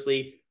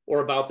vigorously,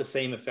 or about the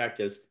same effect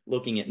as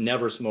looking at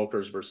never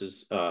smokers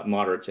versus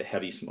moderate to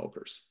heavy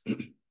smokers.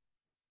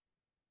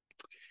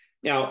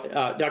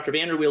 Now, Dr.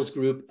 Vanderweel's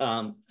group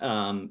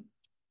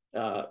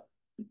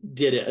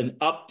did an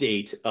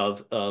update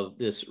of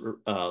this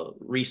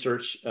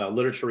research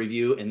literature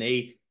review, and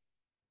they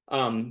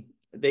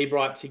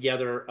brought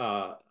together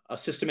a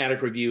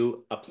systematic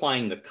review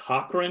applying the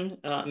Cochrane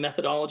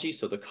methodology.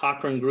 So the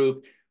Cochrane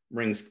group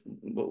brings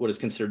what is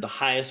considered the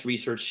highest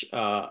research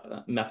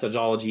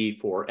methodology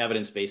for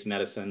evidence-based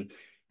medicine,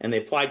 and they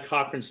applied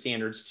Cochrane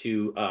standards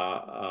to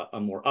a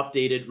more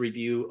updated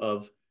review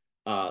of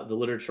the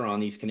literature on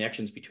these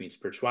connections between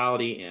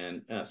spirituality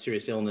and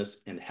serious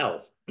illness and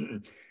health.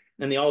 And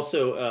they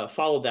also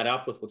followed that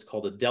up with what's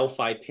called a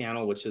Delphi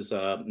panel, which is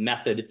a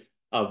method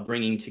of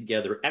bringing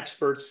together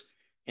experts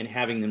and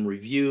having them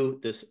review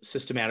this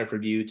systematic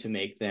review to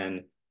make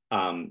then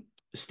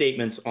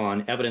statements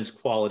on evidence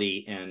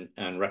quality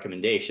and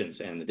recommendations.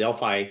 And the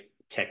Delphi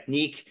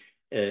technique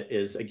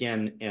is,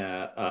 again,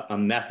 a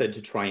method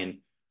to try and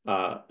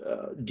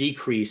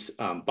decrease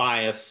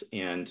bias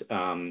and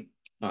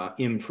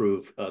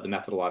improve the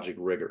methodologic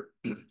rigor.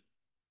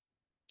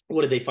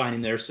 What did they find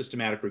in their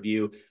systematic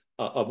review,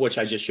 of which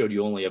I just showed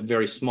you only a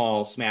very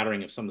small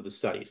smattering of some of the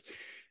studies?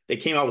 They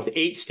came out with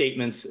 8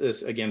 statements,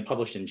 this again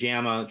published in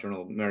JAMA,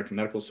 Journal of American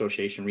Medical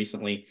Association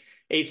recently,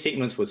 8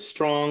 statements with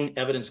strong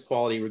evidence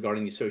quality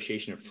regarding the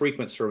association of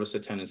frequent service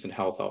attendance and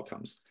health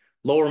outcomes.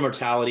 Lower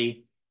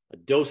mortality, a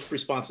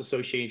dose-response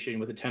association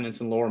with attendance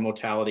and lower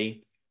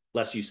mortality,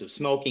 less use of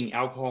smoking,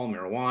 alcohol,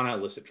 marijuana,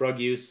 illicit drug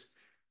use,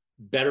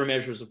 better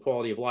measures of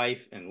quality of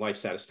life and life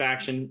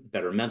satisfaction,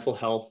 better mental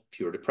health,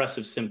 fewer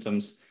depressive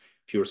symptoms,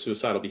 fewer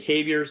suicidal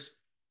behaviors,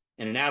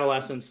 and in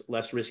adolescents,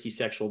 less risky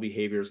sexual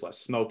behaviors, less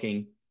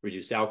smoking,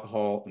 reduced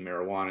alcohol and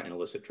marijuana and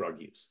illicit drug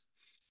use.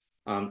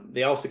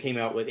 They also came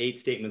out with 8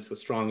 statements with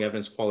strong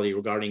evidence quality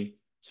regarding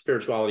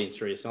spirituality and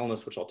serious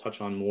illness, which I'll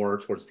touch on more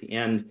towards the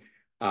end.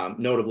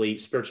 Notably,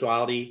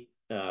 spirituality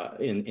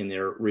in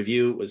their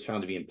review was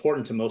found to be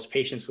important to most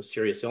patients with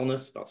serious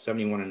illness, about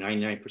 71 and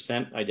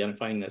 99%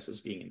 identifying this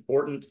as being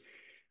important,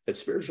 that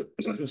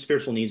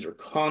spiritual needs are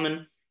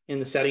common in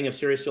the setting of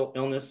serious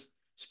illness.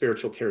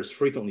 Spiritual care is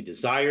frequently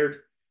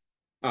desired.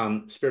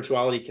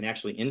 Spirituality can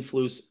actually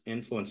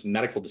influence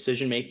medical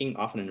decision-making,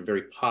 often in a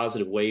very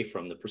positive way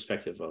from the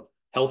perspective of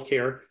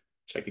healthcare,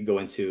 which I could go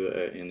into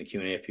in the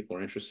Q&A if people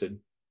are interested.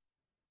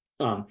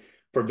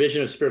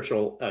 Provision of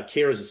spiritual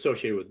care is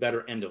associated with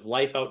better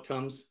end-of-life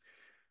outcomes.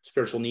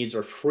 Spiritual needs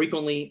are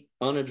frequently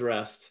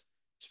unaddressed.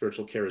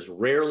 Spiritual care is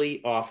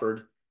rarely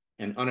offered,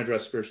 and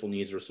unaddressed spiritual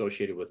needs are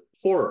associated with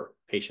poorer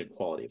patient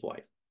quality of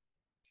life.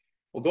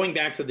 Well, going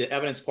back to the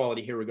evidence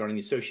quality here regarding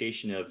the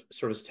association of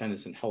service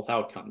attendance and health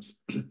outcomes,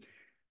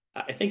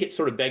 I think it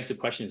sort of begs the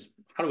question is,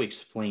 how do we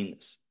explain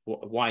this?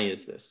 Why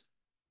is this?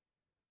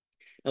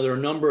 Now, there are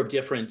a number of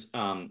different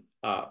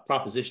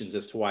propositions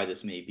as to why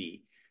this may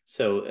be.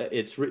 So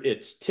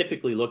it's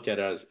typically looked at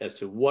as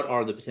to what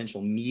are the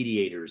potential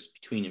mediators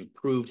between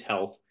improved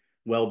health,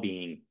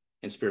 well-being,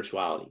 and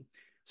spirituality.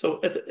 So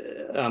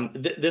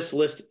this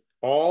list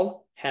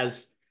all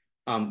has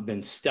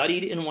been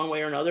studied in one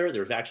way or another.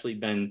 There's actually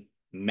been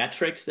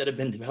metrics that have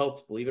been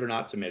developed, believe it or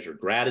not, to measure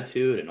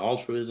gratitude and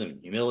altruism,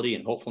 and humility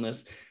and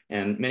hopefulness.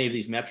 And many of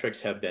these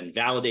metrics have been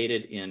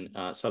validated in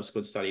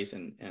subsequent studies.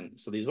 And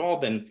so these have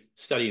all been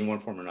studied in one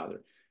form or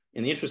another.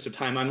 In the interest of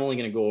time, I'm only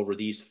going to go over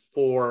these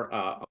 4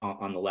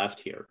 on the left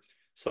here.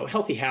 So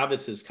healthy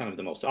habits is kind of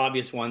the most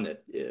obvious one,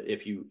 that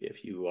if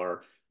you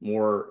are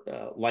more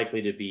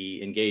likely to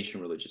be engaged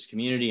in religious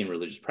community and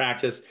religious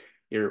practice,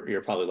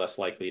 you're probably less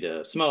likely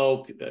to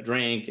smoke,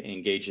 drink,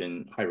 engage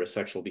in high-risk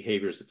sexual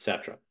behaviors,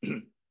 etc.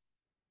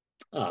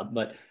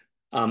 But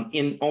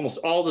in almost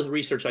all the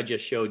research I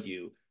just showed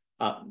you,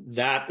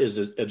 that is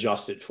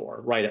adjusted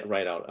for right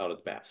out of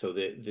the bat. So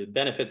the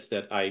benefits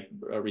that I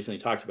recently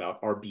talked about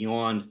are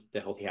beyond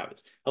the healthy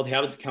habits. Healthy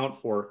habits account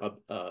for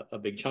a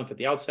big chunk at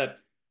the outset,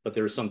 but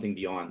there is something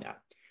beyond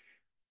that.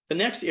 The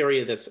next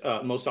area that's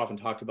most often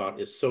talked about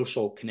is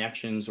social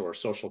connections or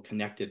social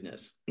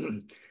connectedness.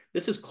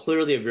 This is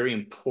clearly a very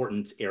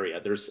important area.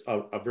 There's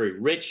a very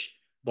rich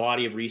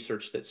body of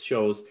research that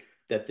shows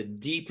that the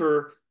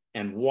deeper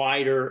and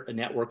wider a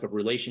network of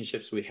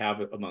relationships we have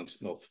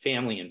amongst both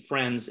family and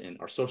friends and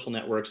our social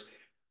networks,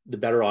 the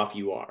better off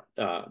you are,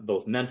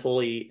 both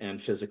mentally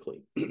and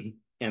physically.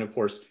 And of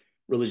course,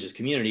 religious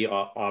community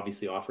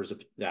obviously offers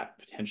that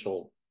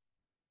potential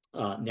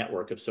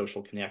network of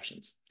social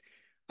connections.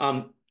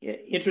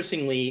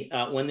 Interestingly,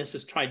 when this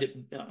is tried to,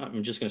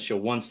 I'm just going to show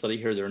one study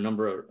here. There are a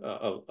number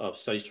of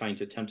studies trying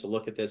to attempt to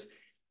look at this.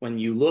 When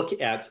you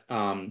look at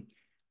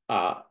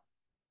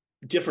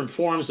different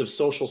forms of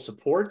social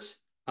support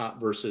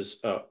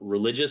versus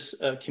religious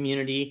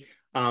community,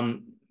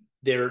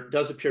 there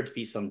does appear to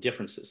be some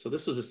differences. So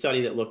this was a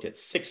study that looked at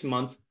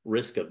 6-month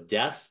risk of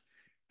death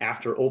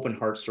after open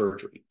heart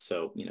surgery.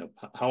 So,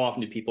 how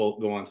often do people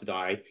go on to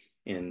die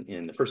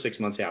in the first 6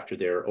 months after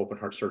their open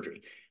heart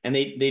surgery? And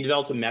they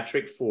developed a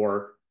metric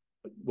for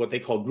what they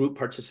call group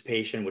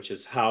participation, which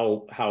is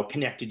how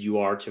connected you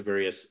are to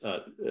various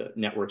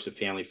networks of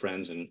family,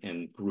 friends,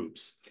 and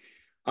groups.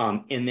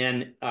 And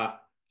then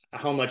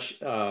how much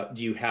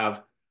do you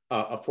have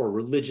for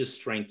religious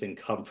strength and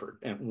comfort?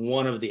 And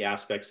one of the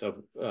aspects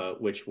of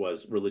which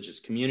was religious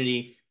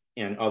community,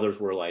 and others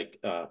were like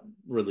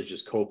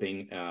religious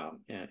coping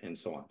and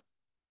so on.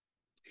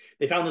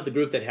 They found that the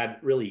group that had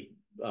really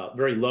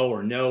very low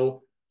or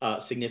no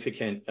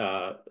significant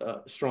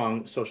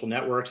strong social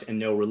networks and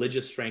no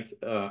religious strength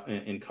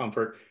and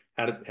comfort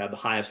had the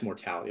highest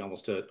mortality,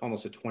 almost a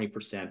 20%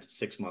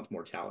 6-month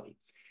mortality.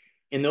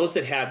 In those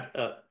that had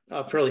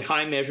fairly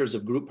high measures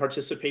of group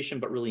participation,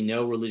 but really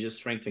no religious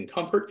strength and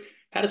comfort,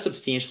 had a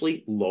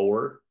substantially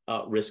lower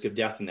risk of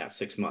death in that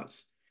 6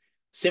 months.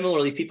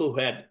 Similarly, people who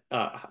had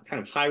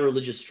kind of high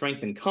religious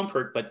strength and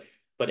comfort,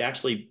 but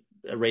actually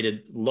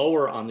rated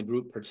lower on the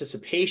group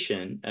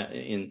participation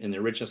in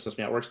the richness of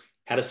networks,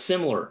 had a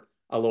similar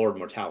lower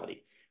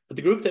mortality. But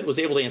the group that was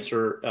able to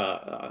answer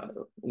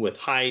with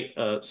high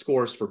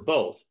scores for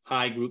both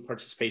high group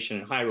participation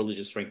and high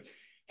religious strength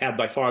had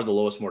by far the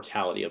lowest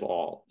mortality of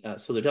all.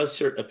 So there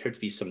does appear to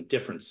be some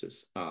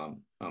differences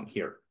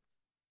here.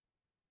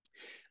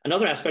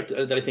 Another aspect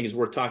that I think is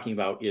worth talking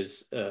about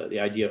is the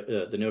idea,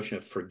 the notion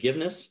of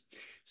forgiveness.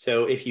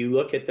 So if you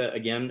look at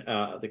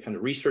the kind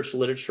of research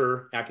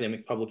literature,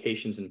 academic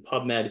publications in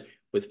PubMed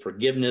with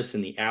forgiveness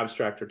in the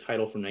abstract or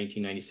title from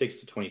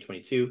 1996 to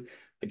 2022,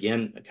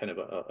 again, a kind of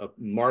a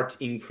marked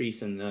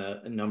increase in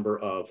the number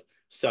of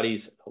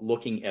studies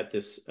looking at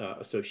this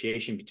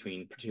association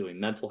between particularly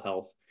mental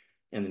health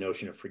and the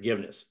notion of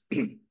forgiveness.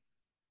 This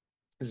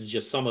is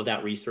just some of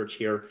that research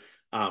here.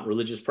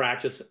 Religious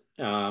practice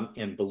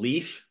and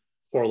belief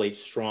correlates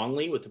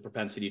strongly with the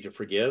propensity to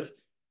forgive.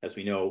 As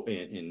we know,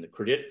 in the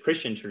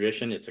Christian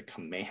tradition, it's a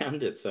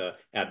command, it's an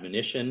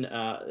admonition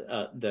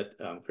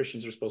that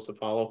Christians are supposed to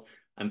follow.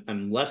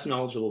 I'm less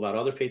knowledgeable about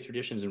other faith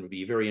traditions and would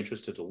be very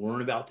interested to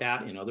learn about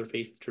that in other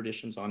faith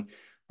traditions on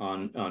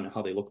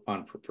how they look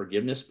upon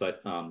forgiveness.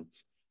 But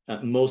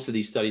most of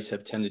these studies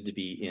have tended to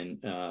be in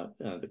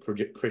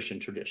the Christian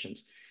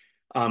traditions.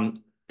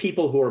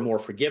 People who are more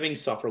forgiving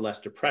suffer less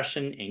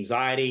depression,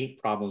 anxiety,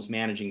 problems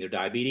managing their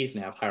diabetes,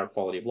 and have higher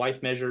quality of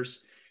life measures.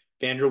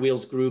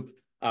 Vanderweel's group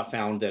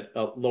found that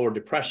lower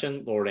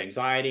depression, lowered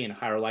anxiety, and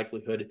higher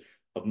likelihood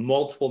of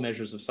multiple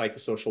measures of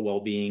psychosocial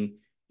well-being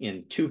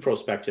in two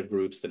prospective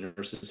groups, the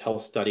Nurses'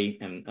 Health Study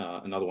and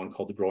another one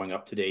called the Growing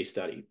Up Today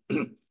Study.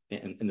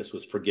 and this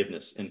was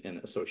forgiveness in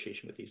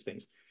association with these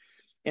things.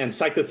 And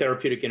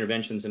psychotherapeutic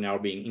interventions are now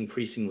being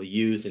increasingly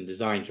used and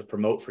designed to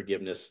promote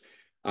forgiveness.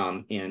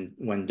 And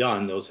when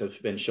done, those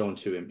have been shown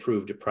to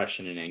improve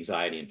depression and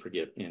anxiety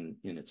in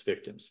its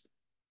victims.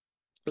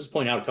 Let's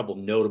point out a couple of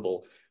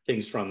notable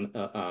things from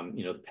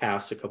the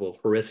past, a couple of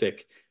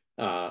horrific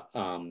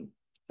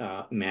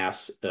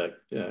mass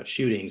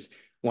shootings.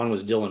 One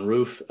was Dylan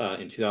Roof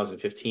in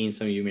 2015.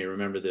 Some of you may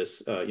remember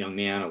this young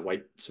man, a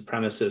white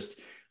supremacist,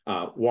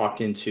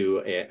 walked into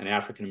an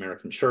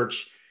African-American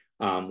church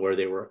where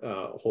they were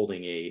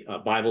holding a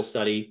Bible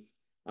study.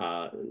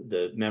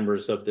 The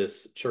members of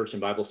this church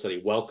and Bible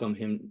study welcomed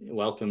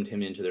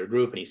him into their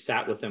group, and he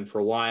sat with them for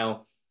a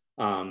while.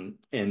 And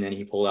then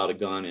he pulled out a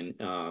gun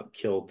and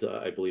killed,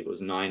 I believe it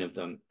was 9 of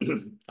them,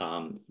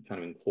 kind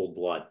of in cold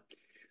blood.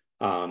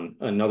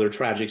 Another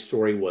tragic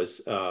story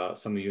was,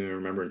 some of you may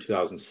remember in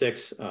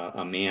 2006,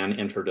 a man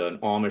entered an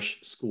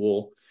Amish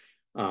school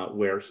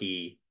where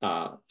he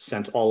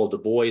sent all of the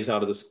boys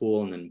out of the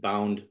school and then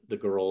bound the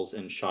girls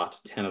and shot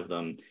 10 of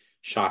them,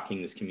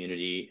 shocking this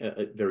community,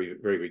 a very,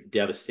 very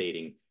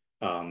devastating,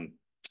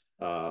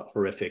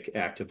 horrific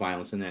act of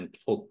violence, and then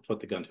put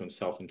the gun to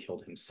himself and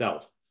killed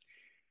himself.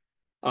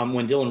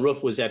 When Dylan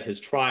Roof was at his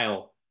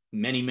trial,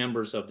 many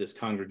members of this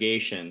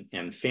congregation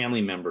and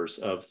family members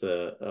of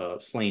the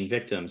slain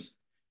victims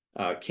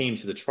came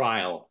to the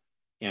trial,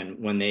 and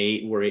when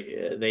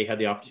they had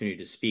the opportunity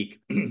to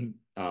speak,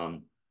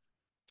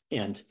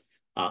 and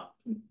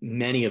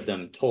many of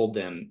them told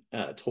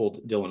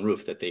Dylan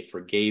Roof that they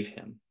forgave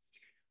him.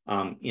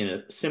 In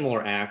a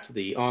similar act,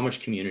 the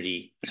Amish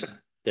community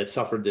that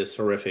suffered this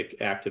horrific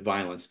act of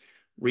violence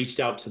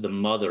reached out to the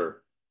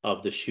mother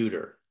of the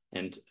shooter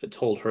and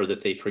told her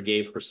that they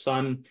forgave her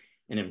son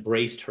and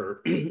embraced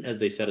her, as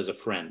they said, as a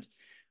friend.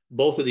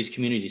 Both of these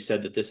communities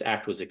said that this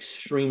act was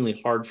extremely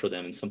hard for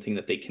them and something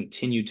that they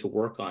continue to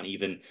work on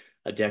even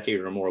a decade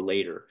or more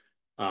later.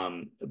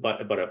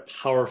 But a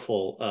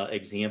powerful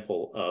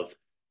example of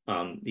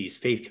these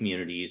faith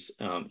communities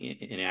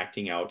in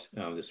acting out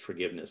this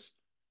forgiveness.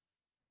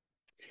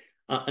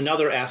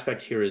 Another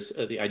aspect here is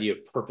the idea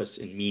of purpose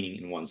and meaning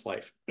in one's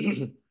life.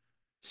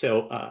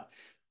 So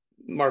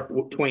Mark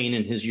Twain,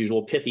 in his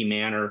usual pithy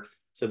manner,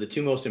 said the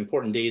 2 most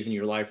important days in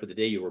your life are the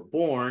day you were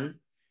born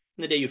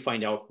and the day you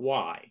find out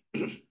why.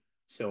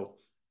 So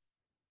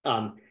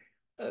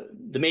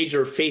the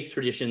major faith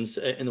traditions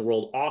in the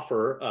world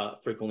offer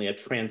frequently a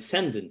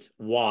transcendent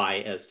why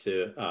as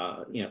to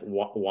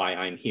why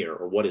I'm here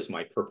or what is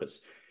my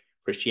purpose.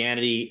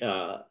 Christianity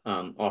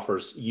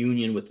offers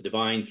union with the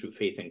divine through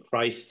faith in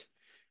Christ.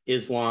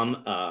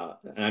 Islam,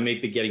 and I may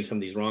be getting some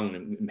of these wrong,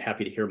 and I'm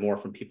happy to hear more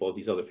from people of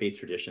these other faith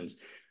traditions,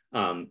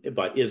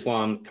 but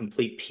Islam,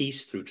 complete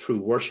peace through true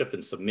worship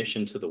and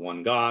submission to the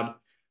one God.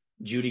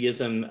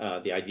 Judaism,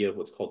 the idea of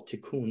what's called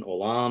tikkun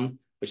olam,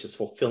 which is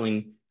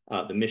fulfilling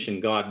the mission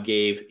God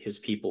gave his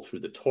people through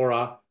the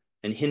Torah,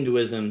 and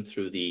Hinduism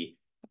through the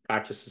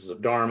practices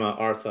of dharma,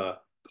 artha,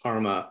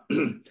 karma,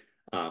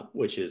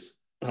 which is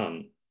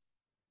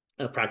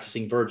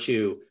practicing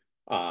virtue,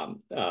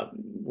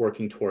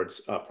 working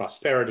towards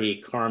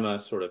prosperity, karma,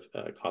 sort of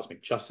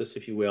cosmic justice,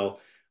 if you will,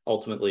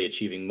 ultimately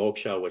achieving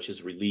moksha, which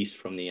is release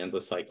from the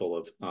endless cycle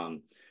of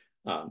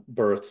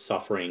birth,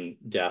 suffering,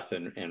 death,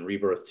 and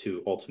rebirth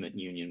to ultimate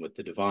union with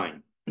the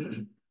divine.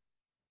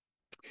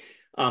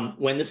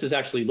 When this is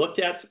actually looked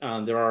at,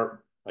 there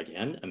are,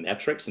 again,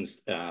 metrics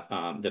that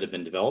have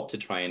been developed to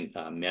try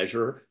and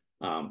measure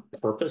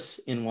purpose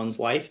in one's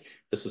life.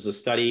 This was a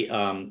study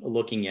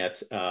looking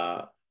at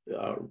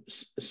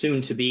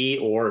soon to be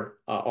or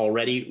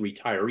already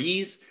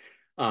retirees.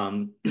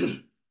 And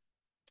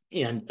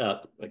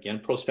again,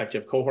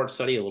 prospective cohort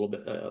study, a little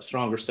bit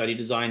stronger study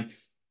design,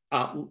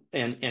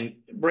 and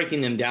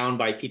breaking them down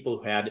by people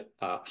who had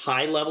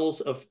high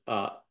levels of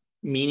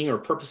meaning or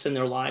purpose in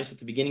their lives at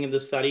the beginning of the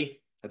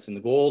study. That's in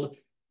the gold,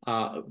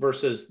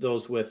 versus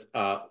those with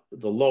the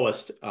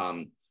lowest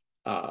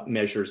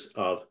measures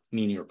of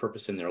meaning or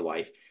purpose in their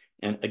life.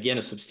 And again,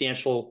 a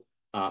substantial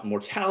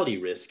mortality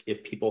risk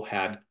if people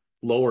had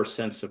lower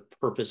sense of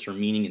purpose or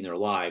meaning in their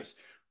lives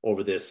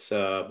over this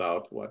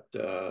about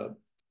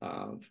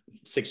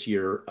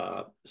 6-year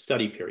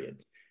study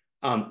period.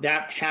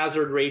 That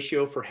hazard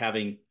ratio for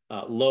having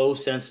low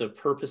sense of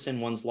purpose in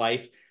one's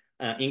life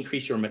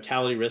increased your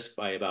mortality risk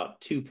by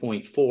about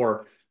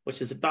 2.4, which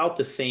is about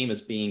the same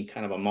as being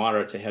kind of a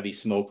moderate to heavy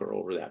smoker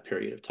over that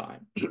period of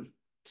time.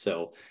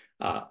 So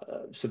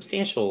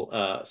substantial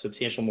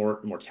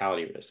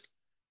mortality risk.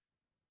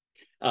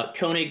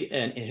 Koenig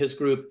and his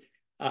group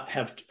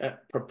have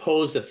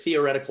proposed a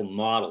theoretical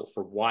model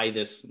for why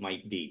this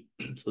might be.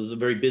 So this is a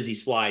very busy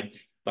slide,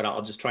 but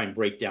I'll just try and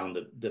break down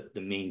the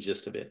main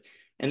gist of it.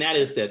 And that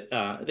is that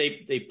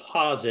they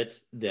posit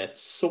that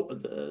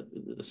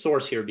the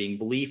source here being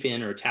belief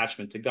in or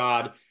attachment to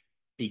God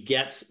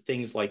begets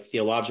things like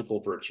theological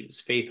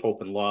virtues, faith,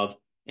 hope, and love,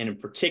 and in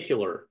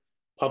particular,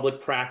 public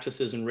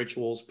practices and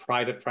rituals,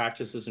 private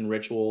practices and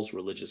rituals,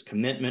 religious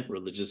commitment,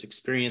 religious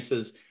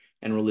experiences,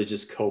 and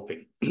religious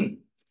coping.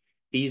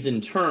 These in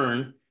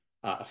turn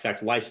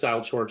affect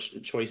lifestyle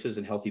choices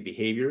and healthy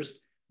behaviors.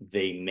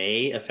 They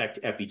may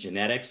affect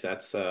epigenetics.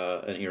 That's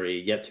an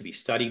area yet to be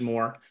studied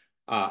more.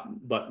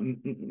 But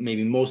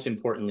maybe most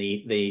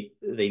importantly,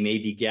 they may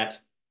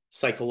beget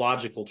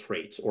psychological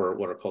traits, or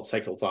what are called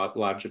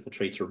psychological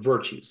traits or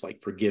virtues,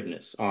 like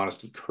forgiveness,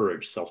 honesty,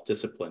 courage,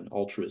 self-discipline,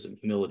 altruism,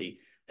 humility,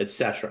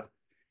 etc.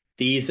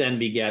 These then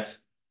beget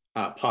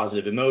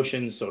positive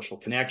emotions, social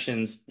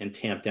connections, and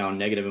tamp down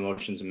negative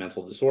emotions and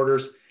mental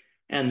disorders.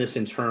 And this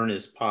in turn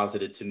is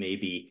posited to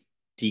maybe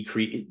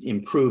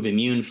improve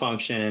immune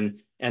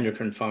function,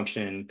 endocrine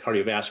function,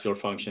 cardiovascular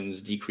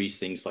functions, decrease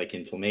things like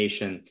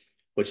inflammation,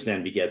 which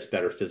then begets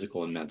better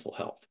physical and mental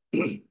health.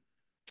 Well,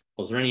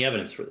 is there any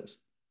evidence for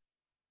this?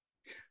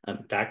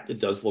 In fact, it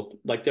does look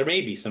like there may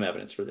be some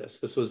evidence for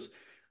this. This was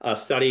a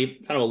study,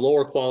 kind of a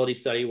lower quality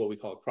study, what we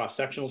call a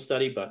cross-sectional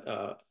study,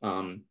 but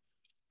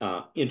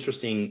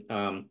interesting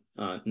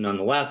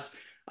nonetheless.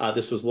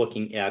 This was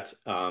looking at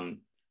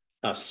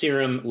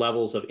serum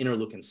levels of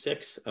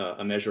interleukin-6,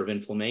 a measure of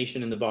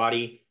inflammation in the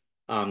body,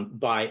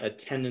 by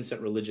attendance at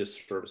religious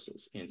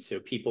services. And so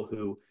people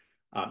who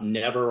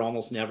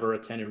almost never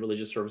attended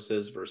religious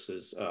services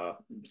versus a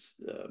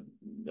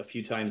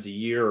few times a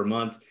year or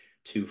month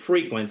to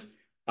frequent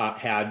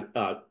had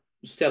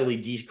steadily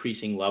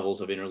decreasing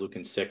levels of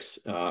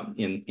interleukin-6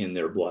 in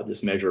their blood,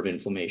 this measure of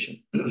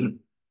inflammation.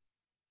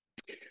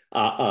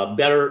 A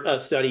better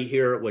study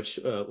here, which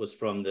was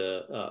from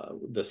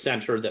the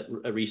center that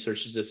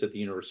researches this at the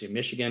University of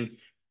Michigan.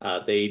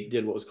 They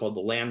did what was called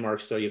the landmark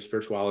study of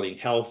spirituality and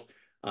health.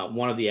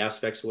 One of the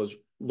aspects was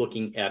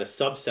looking at a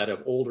subset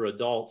of older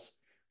adults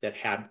that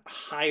had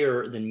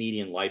higher than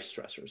median life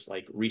stressors,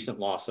 like recent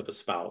loss of a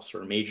spouse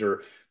or a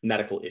major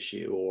medical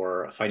issue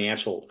or a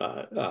financial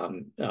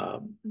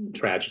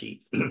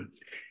tragedy.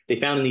 They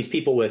found in these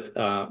people with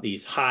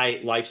these high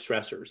life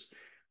stressors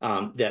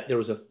that there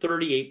was a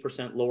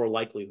 38% lower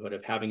likelihood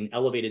of having an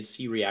elevated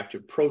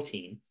C-reactive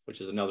protein,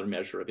 which is another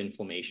measure of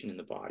inflammation in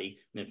the body,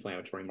 an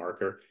inflammatory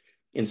marker,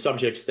 in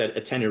subjects that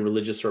attended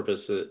religious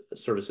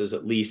services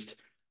at least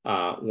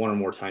one or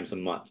more times a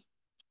month.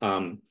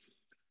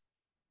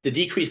 The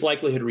decreased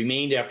likelihood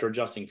remained after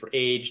adjusting for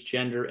age,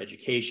 gender,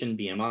 education,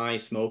 BMI,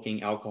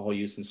 smoking, alcohol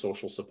use, and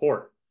social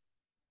support.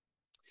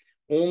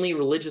 Only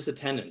religious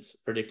attendance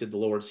predicted the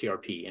lowered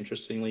CRP.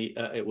 Interestingly,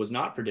 it was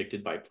not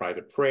predicted by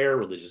private prayer,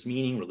 religious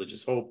meaning,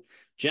 religious hope,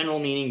 general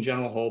meaning,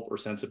 general hope, or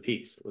sense of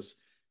peace.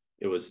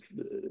 It was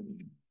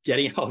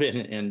getting out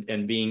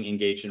and being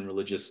engaged in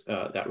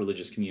that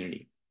religious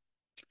community.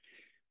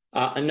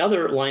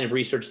 Another line of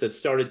research that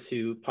started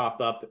to pop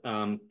up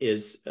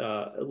is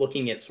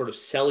looking at sort of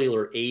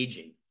cellular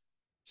aging.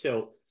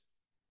 So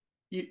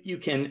you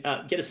can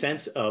get a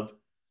sense of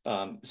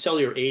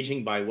cellular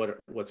aging by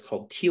what's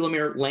called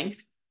telomere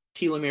length.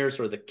 Telomeres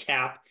are the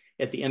cap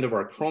at the end of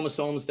our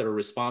chromosomes that are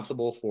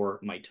responsible for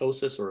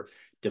mitosis, or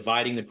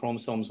dividing the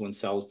chromosomes when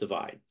cells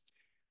divide.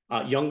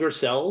 Younger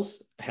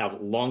cells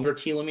have longer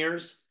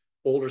telomeres.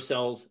 Older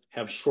cells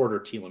have shorter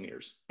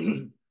telomeres.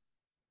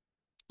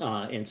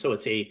 And so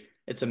it's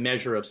a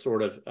measure of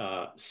sort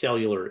of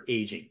cellular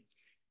aging.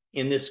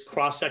 In this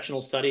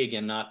cross-sectional study,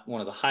 again, not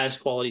one of the highest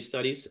quality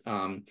studies,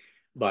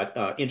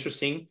 but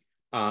interesting,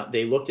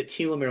 they looked at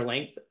telomere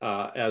length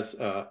as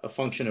a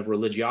function of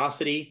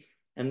religiosity,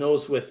 and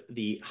those with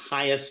the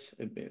highest,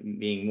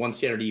 being one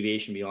standard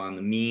deviation beyond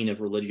the mean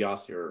of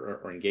religiosity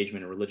or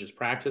engagement in religious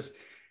practice,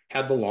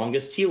 had the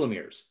longest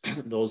telomeres.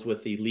 Those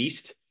with the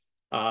least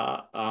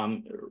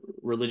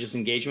religious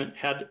engagement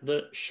had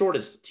the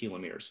shortest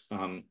telomeres,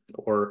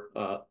 or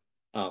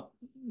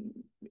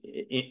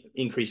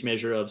increased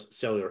measure of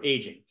cellular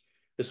aging.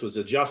 This was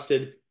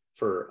adjusted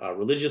for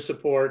religious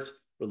support,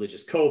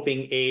 religious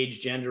coping,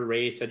 age, gender,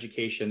 race,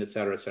 education, et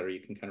cetera, et cetera. You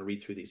can kind of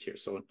read through these here.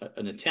 So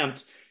an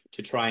attempt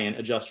to try and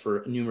adjust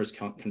for numerous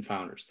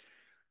confounders.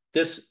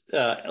 This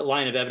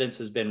line of evidence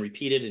has been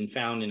repeated and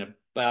found in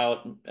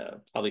about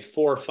probably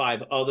 4 or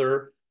 5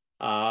 other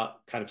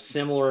kind of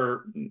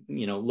similar,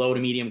 low to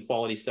medium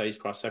quality studies,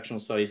 cross-sectional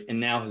studies, and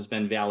now has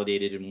been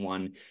validated in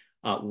one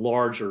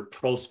larger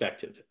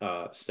prospective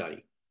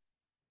study.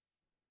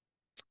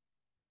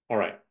 All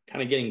right,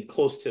 kind of getting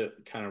close to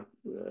kind of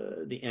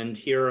the end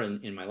here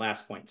and in my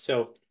last point.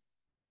 So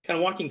kind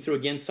of walking through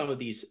again some of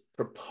these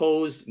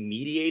proposed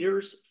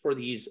mediators for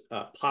these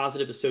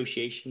positive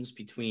associations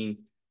between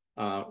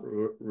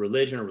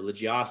religion or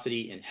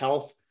religiosity and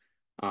health.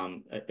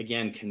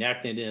 Again,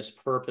 connectedness,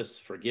 purpose,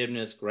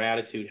 forgiveness,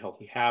 gratitude,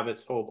 healthy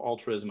habits, hope,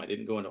 altruism. I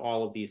didn't go into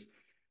all of these.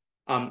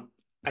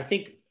 I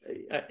think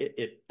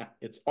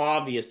it's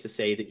obvious to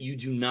say that you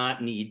do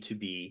not need to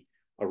be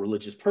a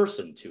religious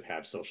person to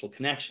have social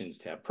connections,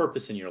 to have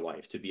purpose in your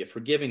life, to be a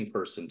forgiving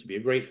person, to be a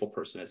grateful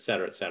person, et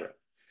cetera, et cetera.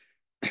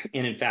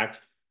 And in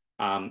fact,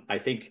 I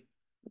think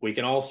we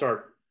can all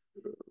start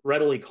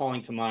readily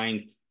calling to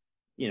mind,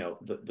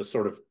 the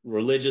sort of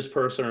religious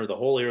person or the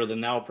holier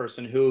than thou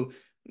person who,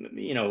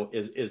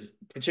 is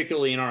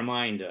particularly in our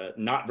mind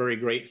not very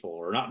grateful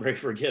or not very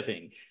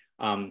forgiving.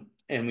 And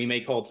we may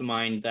call to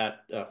mind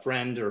that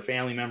friend or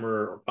family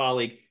member or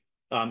colleague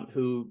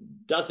who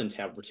doesn't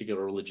have a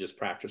particular religious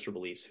practice or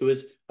beliefs, who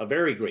is a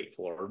very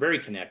grateful or very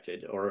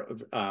connected or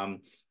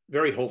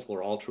very hopeful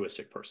or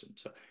altruistic person.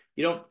 So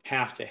you don't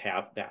have to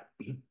have that.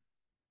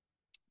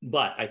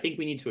 But I think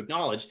we need to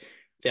acknowledge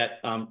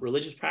that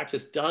religious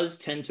practice does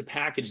tend to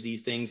package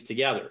these things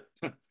together.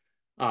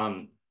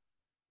 Sorry,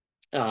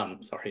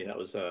 that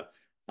was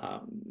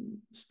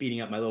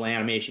speeding up my little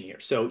animation here.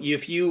 So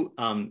if you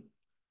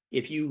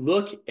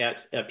look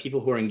at people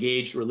who are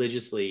engaged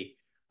religiously,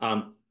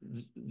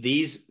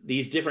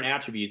 these different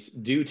attributes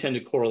do tend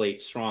to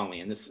correlate strongly.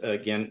 And this,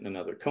 again,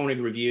 another Koenig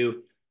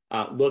review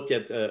looked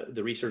at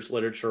the research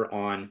literature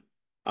on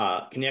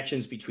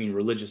connections between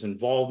religious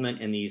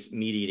involvement and these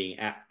mediating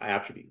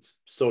attributes: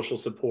 social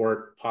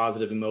support,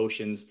 positive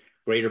emotions,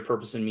 greater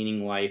purpose and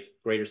meaning in life,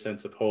 greater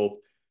sense of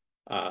hope,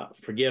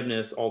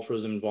 forgiveness,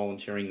 altruism,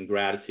 volunteering, and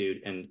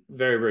gratitude, and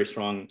very, very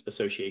strong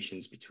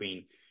associations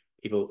between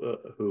people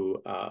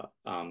who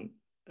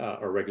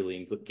are regularly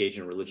engaged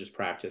in religious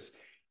practice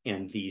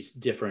and these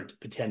different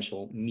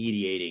potential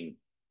mediating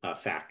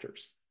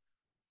factors.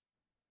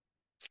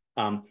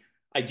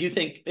 I do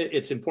think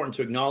it's important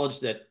to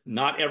acknowledge that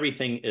not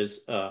everything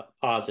is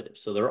positive.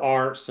 So there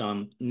are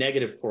some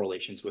negative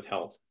correlations with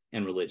health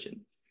and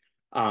religion.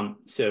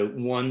 So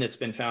one that's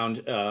been found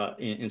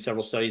in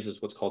several studies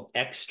is what's called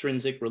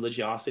extrinsic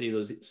religiosity.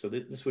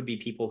 This would be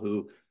people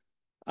who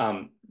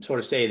sort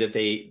of say that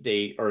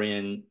they are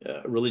in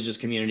a religious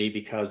community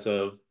because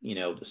of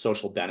the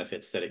social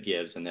benefits that it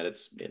gives, and that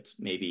it's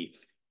maybe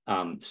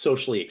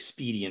socially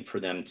expedient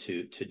for them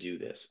to do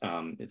this.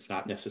 It's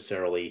not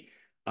necessarily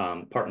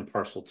part and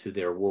parcel to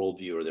their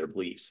worldview or their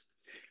beliefs.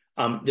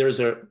 There's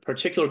a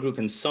particular group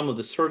in some of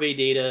the survey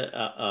data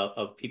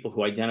of people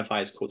who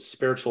identify as, quote,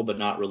 spiritual but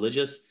not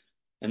religious,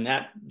 and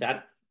that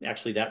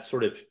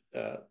sort of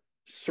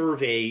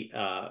survey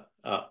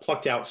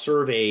plucked out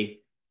survey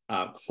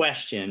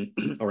question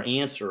or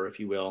answer, if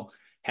you will,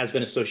 has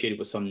been associated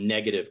with some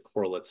negative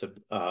correlates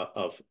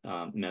of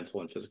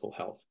mental and physical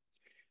health.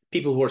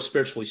 People who are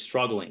spiritually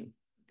struggling,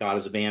 God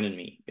has abandoned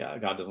me,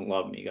 God doesn't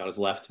love me, God has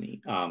left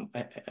me,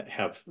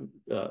 have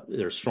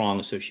there are strong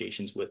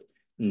associations with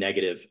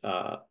negative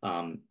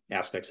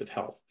aspects of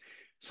health.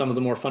 Some of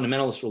the more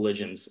fundamentalist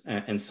religions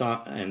and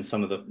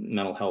some of the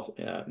mental health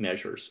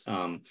measures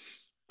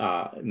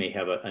may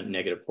have a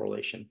negative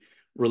correlation.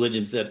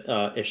 Religions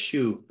that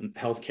eschew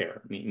healthcare,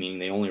 meaning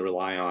they only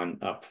rely on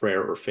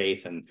prayer or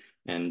faith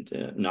and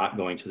not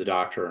going to the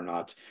doctor or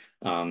not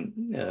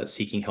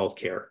seeking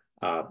healthcare,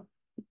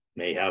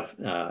 may have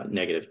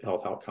negative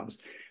health outcomes.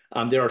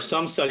 There are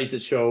some studies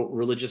that show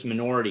religious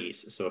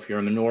minorities. So if you're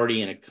a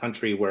minority in a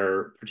country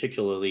where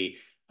particularly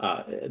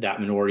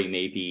that minority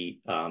may be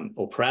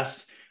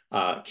oppressed,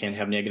 can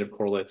have negative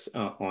correlates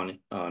on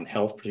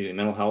health, particularly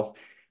mental health.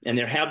 And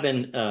there have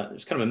been,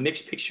 there's kind of a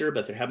mixed picture,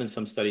 but there have been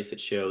some studies that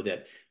show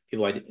that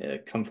people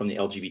come from the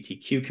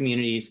LGBTQ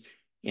communities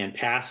and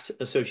past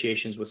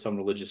associations with some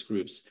religious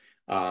groups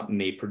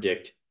may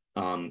predict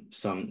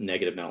some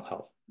negative mental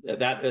health.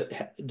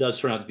 That does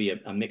turn out to be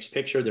a mixed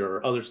picture. There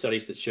are other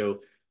studies that show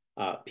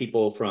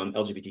people from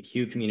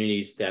LGBTQ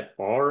communities that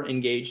are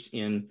engaged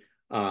in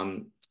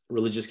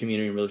religious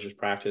community and religious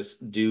practice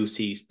do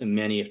see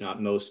many, if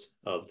not most,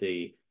 of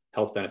the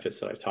health benefits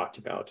that I've talked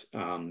about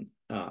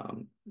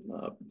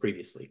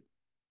previously.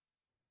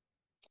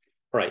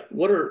 All right,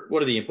 what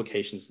are the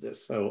implications of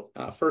this? So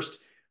first,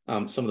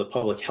 some of the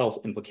public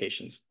health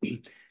implications.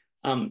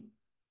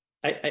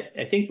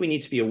 I think we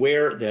need to be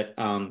aware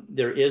that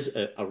there is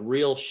a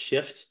real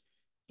shift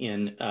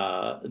in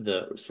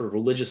the sort of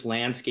religious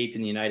landscape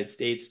in the United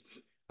States.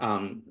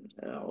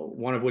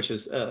 one of which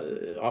is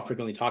often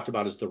frequently talked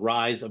about is the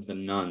rise of the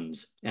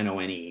nones,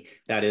 N-O-N-E.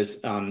 That is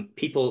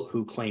people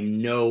who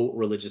claim no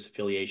religious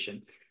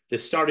affiliation.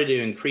 This started to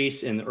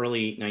increase in the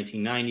early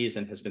 1990s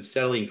and has been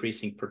steadily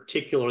increasing,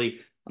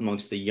 particularly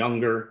amongst the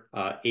younger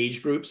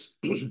age groups.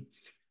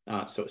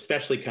 So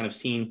especially kind of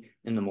seen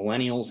in the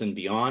millennials and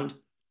beyond,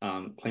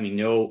 claiming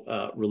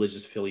no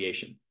religious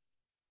affiliation.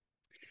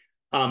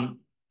 The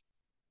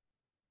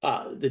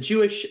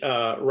Jewish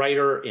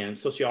writer and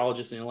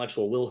sociologist and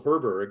intellectual Will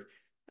Herberg,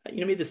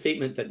 made the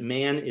statement that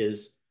man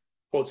is,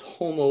 quotes,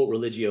 homo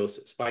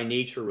religiosus, by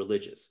nature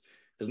religious.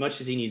 As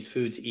much as he needs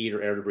food to eat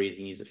or air to breathe,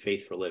 he needs a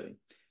faith for living.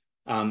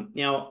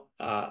 Now,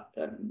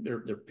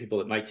 there are people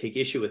that might take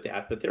issue with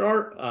that, but there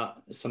are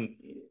some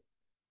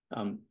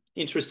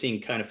interesting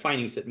kind of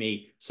findings that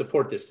may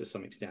support this to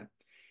some extent.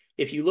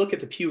 If you look at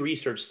the Pew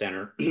Research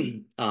Center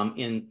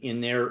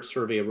in their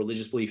survey of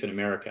religious belief in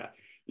America,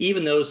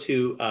 even those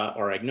who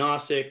are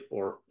agnostic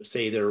or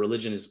say their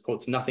religion is,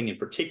 quotes, nothing in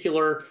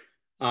particular,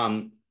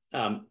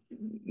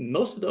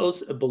 most of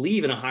those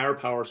believe in a higher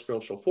power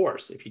spiritual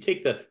force. If you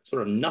take the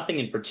sort of nothing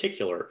in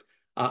particular,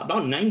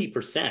 about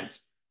 90%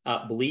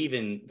 believe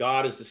in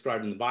God as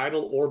described in the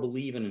Bible or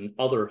believe in an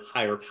other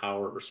higher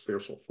power or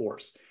spiritual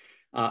force.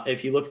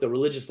 If you look at the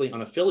religiously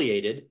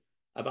unaffiliated,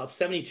 about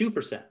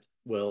 72%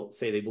 will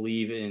say they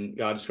believe in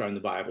God described in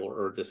the Bible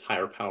or this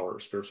higher power or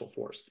spiritual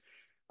force.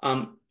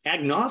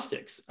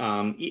 Agnostics,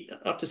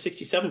 up to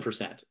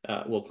 67%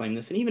 will claim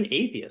this, and even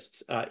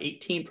atheists,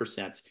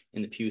 18%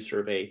 in the Pew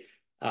survey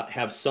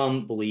have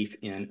some belief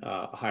in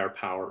a higher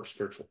power or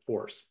spiritual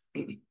force.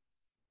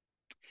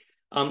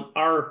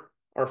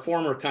 Our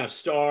former kind of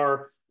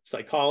star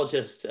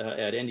psychologist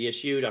at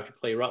NDSU, Dr.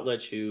 Clay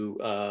Rutledge, who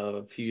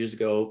a few years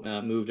ago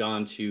moved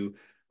on to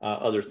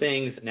other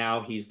things.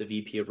 Now he's the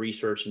VP of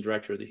Research and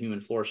Director of the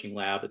Human Flourishing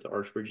Lab at the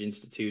Archbridge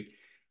Institute.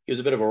 He was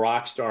a bit of a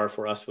rock star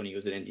for us when he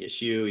was at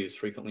NDSU. He was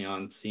frequently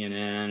on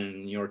CNN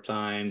and New York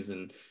Times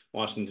and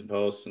Washington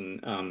Post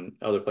and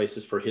other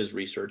places for his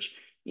research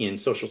in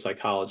social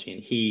psychology.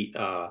 And he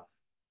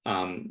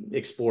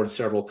explored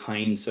several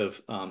kinds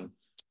of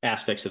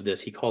aspects of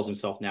this. He calls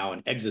himself now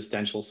an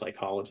existential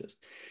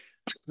psychologist.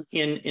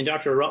 In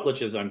Dr.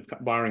 Rutledge's, I'm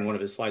borrowing one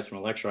of his slides from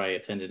a lecture I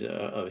attended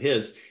of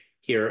his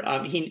here.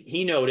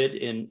 He noted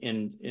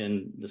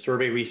in the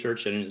survey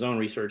research and in his own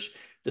research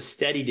the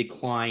steady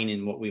decline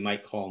in what we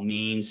might call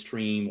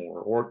mainstream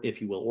or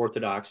if you will,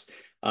 orthodox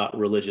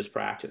religious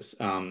practice,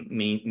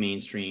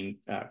 mainstream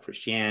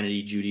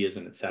Christianity,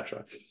 Judaism,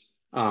 etc.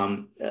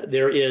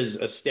 There is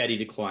a steady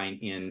decline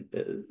in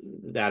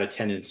that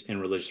attendance in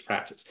religious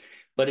practice,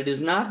 but it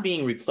is not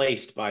being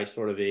replaced by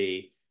sort of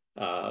a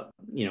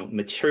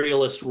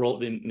materialist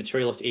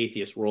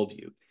atheist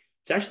worldview.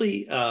 It's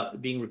actually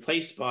being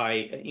replaced by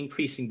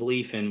increasing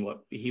belief in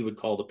what he would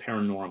call the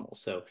paranormal.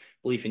 So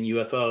belief in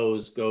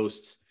UFOs,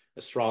 ghosts,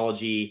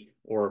 astrology,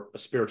 or a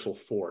spiritual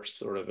force,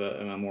 sort of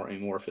a more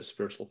amorphous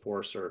spiritual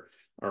force or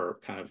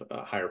kind of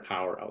a higher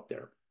power out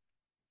there.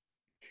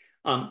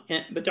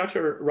 But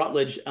Dr.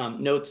 Rutledge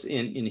notes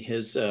in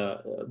his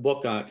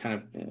book, kind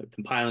of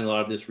compiling a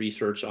lot of this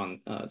research on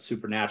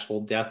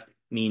supernatural, death,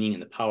 meaning,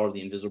 and the power of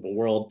the invisible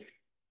world.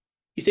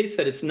 He states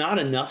that it's not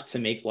enough to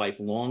make life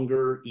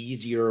longer,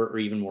 easier, or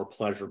even more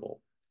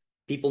pleasurable.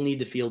 People need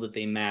to feel that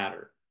they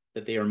matter,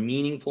 that they are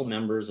meaningful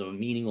members of a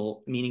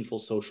meaningful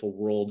social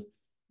world.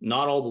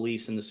 Not all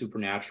beliefs in the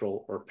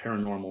supernatural or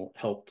paranormal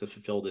help to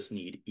fulfill this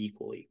need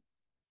equally.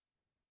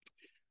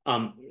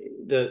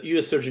 The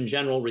U.S. Surgeon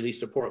General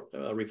released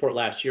a report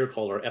last year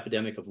called Our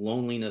Epidemic of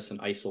Loneliness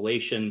and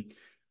Isolation.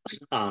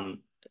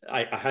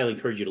 I highly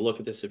encourage you to look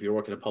at this if you're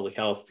working in public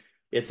health.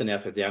 It's an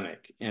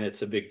epidemic, and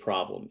it's a big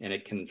problem, and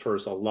it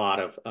confers a lot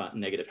of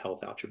negative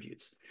health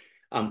attributes.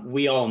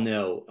 We all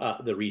know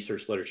the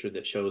research literature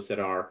that shows that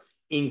our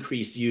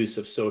increased use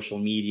of social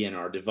media and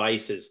our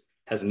devices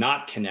has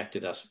not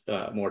connected us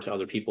more to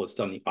other people. It's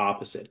done the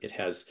opposite. It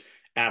has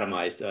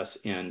atomized us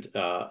and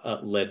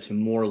led to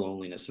more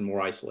loneliness and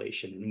more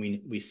isolation.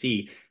 And we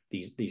see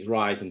these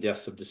rise in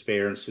deaths of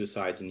despair and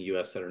suicides in the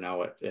U.S. that are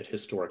now at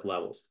historic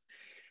levels.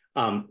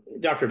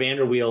 Dr.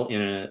 Vanderweel,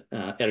 in an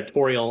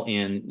editorial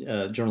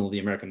in Journal of the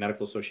American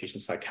Medical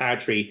Association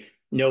Psychiatry,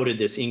 noted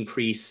this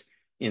increase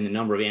in the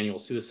number of annual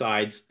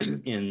suicides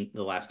in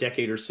the last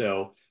decade or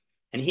so.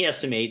 And he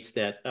estimates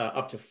that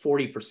up to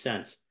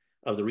 40%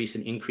 of the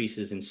recent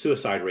increases in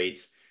suicide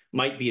rates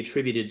might be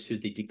attributed to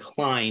the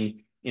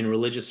decline in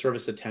religious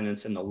service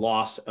attendance and the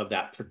loss of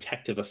that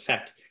protective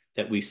effect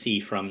that we see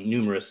from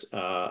numerous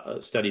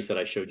studies that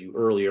I showed you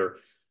earlier,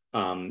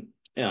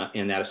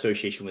 and that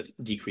association with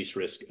decreased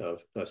risk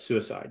of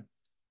suicide.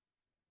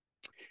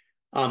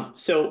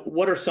 So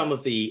what are some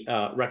of the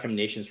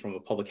recommendations from a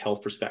public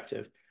health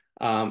perspective?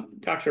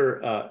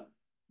 Dr.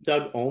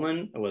 Doug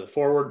Oman with a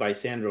foreword by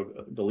Sandro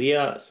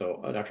Galea.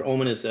 So Dr.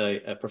 Oman is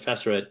a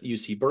professor at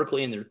UC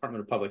Berkeley in the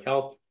Department of Public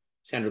Health.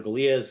 Sandro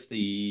Galea is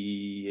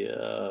the,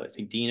 I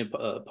think, Dean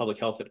of Public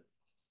Health at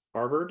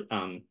Harvard.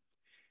 And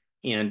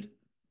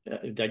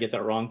did I get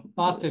that wrong?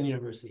 Boston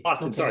University.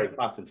 Boston, okay. sorry,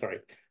 Boston, sorry.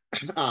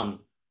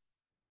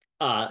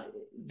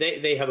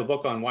 They have a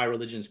book on why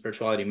religion and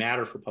spirituality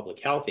matter for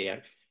public health.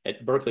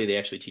 At Berkeley, they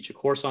actually teach a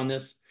course on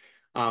this.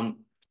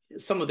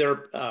 Some of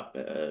their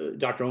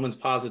Dr. Oman's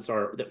posits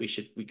are that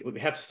we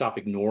have to stop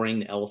ignoring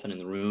the elephant in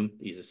the room,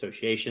 these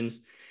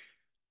associations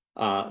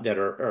that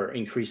are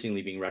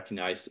increasingly being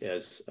recognized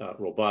as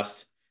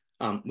robust.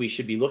 We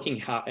should be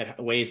looking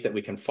at ways that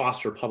we can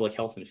foster public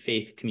health and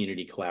faith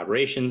community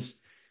collaborations.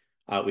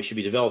 We should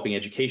be developing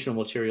educational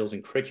materials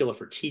and curricula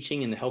for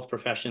teaching in the health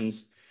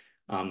professions.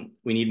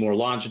 We need more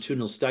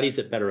longitudinal studies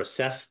that better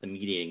assess the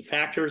mediating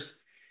factors.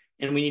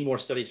 And we need more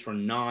studies for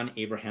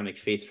non-Abrahamic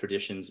faith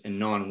traditions in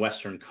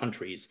non-Western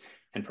countries,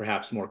 and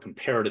perhaps more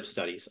comparative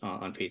studies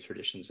on faith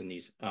traditions and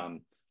these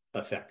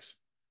effects.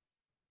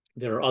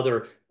 There are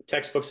other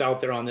textbooks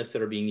out there on this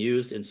that are being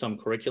used in some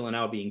curricula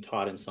now, being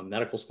taught in some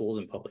medical schools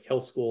and public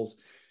health schools.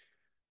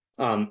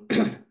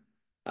 Dr.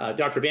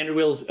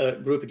 Vanderweel's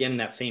group, again, in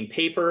that same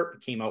paper,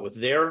 came out with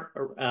their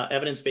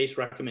evidence-based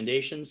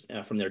recommendations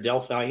from their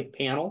Delphi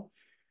panel.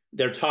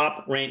 Their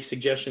top ranked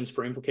suggestions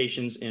for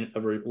implications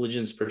of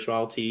religion,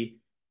 spirituality,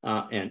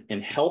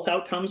 and health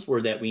outcomes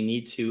were that we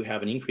need to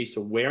have an increased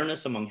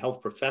awareness among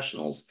health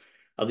professionals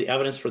of the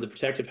evidence for the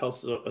protective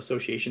health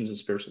associations and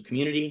spiritual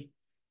community.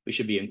 We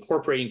should be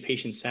incorporating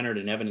patient-centered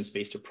and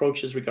evidence-based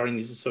approaches regarding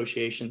these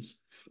associations.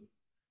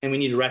 And we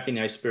need to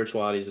recognize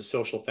spirituality as a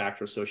social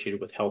factor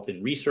associated with health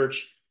in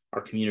research,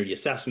 our community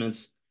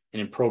assessments,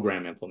 and in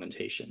program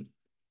implementation.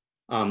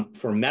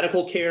 For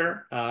medical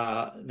care,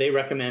 they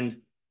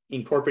recommend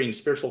incorporating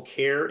spiritual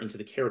care into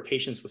the care of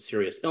patients with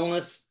serious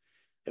illness,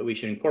 that we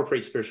should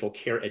incorporate spiritual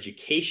care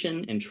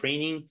education and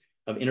training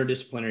of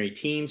interdisciplinary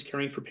teams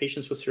caring for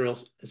patients with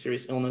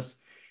serious illness,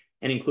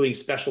 and including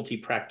specialty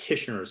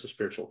practitioners of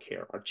spiritual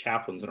care, our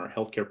chaplains and our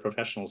healthcare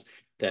professionals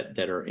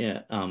that are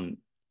in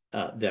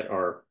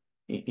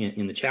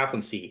the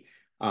chaplaincy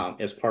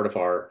as part of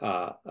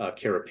our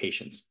care of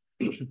patients.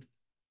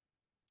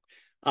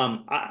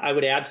 I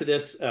would add to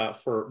this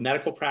for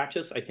medical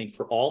practice. I think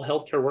for all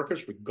healthcare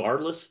workers,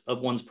 regardless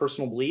of one's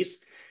personal beliefs,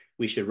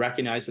 we should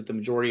recognize that the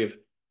majority of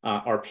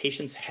our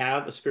patients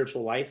have a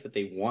spiritual life that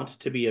they want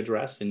to be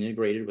addressed and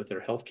integrated with their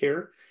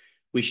healthcare.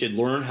 We should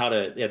learn how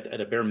to, at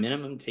a bare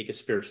minimum, take a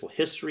spiritual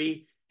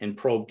history and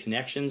probe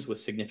connections with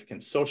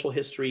significant social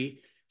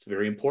history. It's a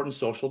very important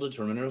social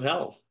determinant of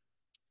health.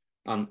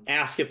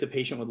 Ask if the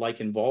patient would like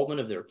involvement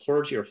of their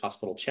clergy or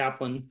hospital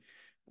chaplain,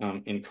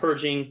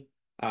 encouraging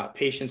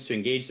patients to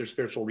engage their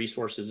spiritual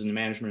resources in the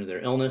management of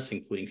their illness,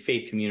 including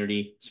faith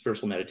community,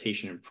 spiritual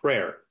meditation, and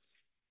prayer.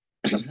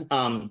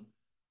 One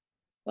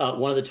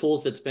of the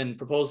tools that's been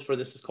proposed for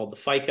this is called the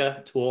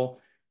FICA tool,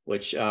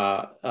 which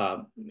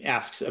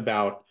asks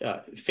about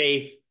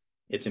faith,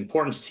 its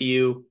importance to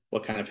you,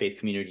 what kind of faith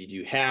community do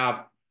you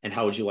have, and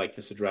how would you like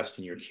this addressed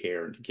in your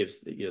care? And it gives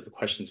the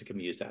questions that can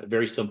be used at. A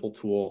very simple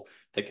tool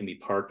that can be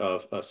part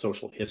of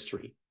social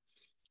history.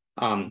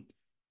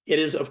 It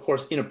is, of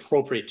course,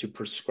 inappropriate to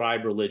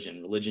prescribe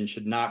religion. Religion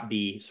should not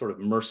be sort of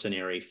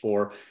mercenary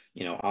for,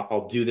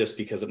 I'll do this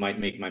because it might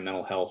make my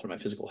mental health or my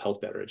physical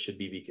health better. It should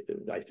be,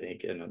 I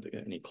think, and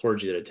any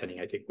clergy that attending,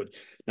 I think, would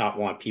not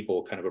want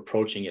people kind of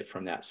approaching it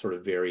from that sort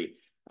of very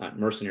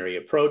mercenary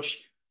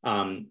approach.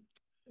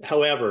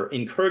 However,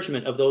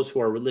 encouragement of those who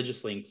are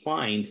religiously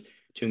inclined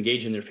to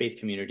engage in their faith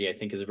community, I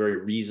think, is a very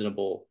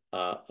reasonable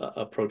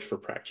approach for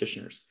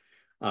practitioners,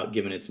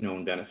 given its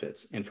known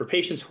benefits. And for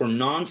patients who are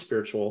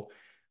non-spiritual,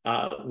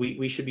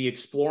 we should be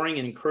exploring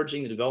and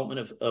encouraging the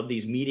development of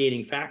these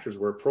mediating factors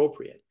where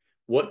appropriate.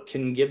 What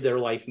can give their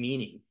life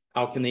meaning?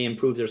 How can they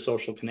improve their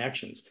social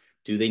connections?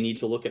 Do they need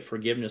to look at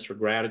forgiveness or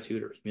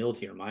gratitude or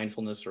humility or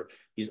mindfulness or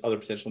these other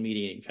potential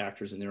mediating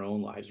factors in their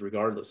own lives,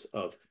 regardless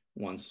of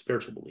one's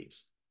spiritual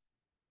beliefs?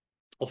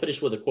 I'll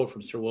finish with a quote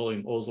from Sir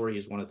William Osler.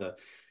 He's one of the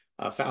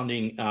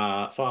founding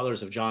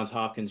fathers of Johns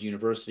Hopkins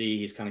University.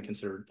 He's kind of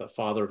considered the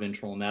father of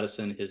internal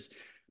medicine. His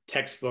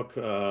textbook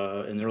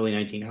in the early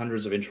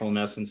 1900s of internal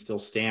medicine still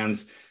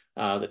stands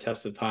the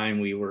test of time.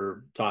 We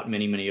were taught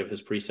many of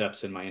his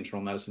precepts in my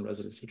internal medicine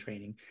residency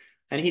training.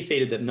 And he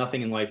stated that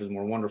nothing in life is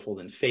more wonderful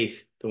than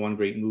faith, the one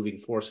great moving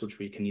force which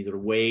we can neither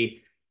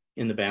weigh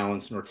in the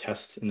balance nor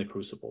test in the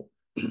crucible.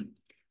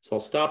 So I'll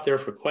stop there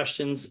for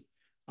questions.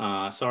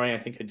 Sorry, I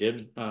think I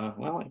did.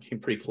 Well, I came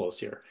pretty close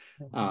here.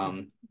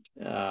 But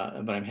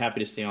I'm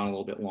happy to stay on a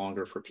little bit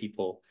longer for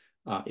people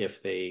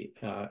if they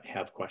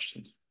have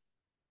questions.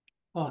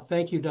 Oh,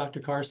 thank you, Dr.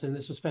 Carson.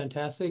 This was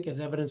fantastic, as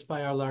evidenced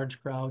by our large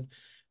crowd.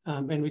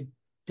 And we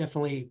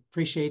definitely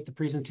appreciate the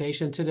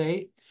presentation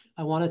today.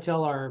 I want to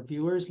tell our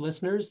viewers,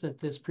 listeners, that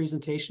this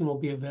presentation will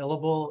be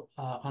available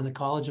on the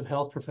College of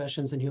Health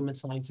Professions and Human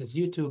Sciences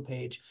YouTube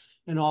page,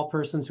 and all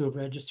persons who have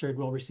registered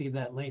will receive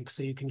that link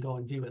so you can go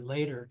and view it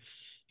later.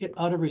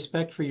 Out of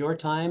respect for your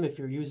time, if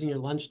you're using your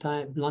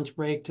lunch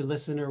break to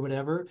listen or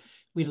whatever,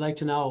 we'd like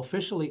to now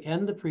officially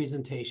end the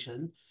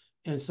presentation.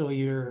 And so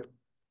you're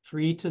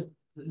free to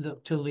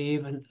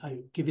leave, and I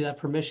give you that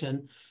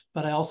permission.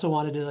 But I also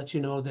wanted to let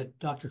you know that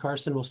Dr.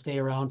 Carson will stay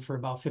around for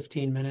about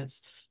 15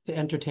 minutes to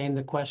entertain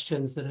the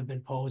questions that have been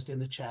posed in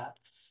the chat.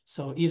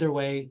 So either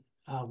way,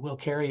 we'll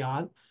carry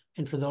on.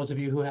 And for those of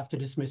you who have to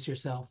dismiss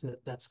yourself,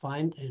 that's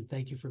fine. And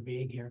thank you for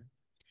being here.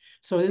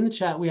 So in the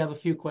chat, we have a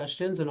few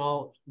questions and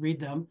I'll read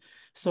them.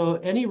 So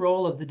any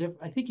role of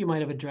I think you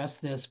might have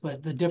addressed this,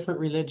 but the different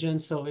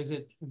religions. So is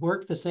it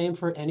work the same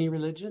for any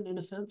religion in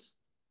a sense?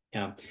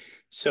 Yeah.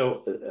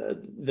 So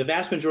the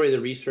vast majority of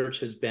the research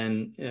has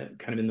been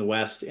kind of in the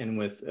West and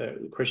with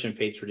Christian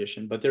faith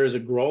tradition, but there is a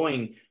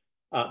growing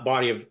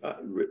body of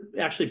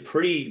actually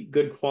pretty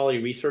good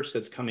quality research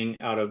that's coming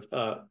out of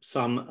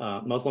some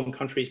Muslim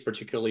countries,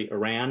 particularly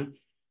Iran.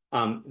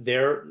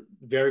 There,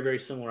 very, very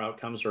similar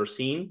outcomes are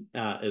seen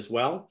as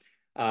well.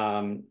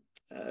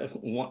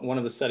 One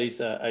of the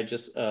studies I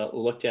just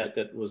looked at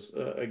that was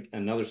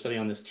another study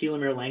on this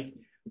telomere length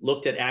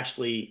looked at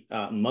actually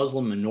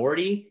Muslim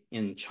minority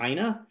in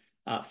China,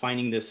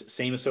 finding this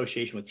same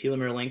association with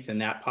telomere length in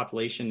that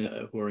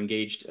population who are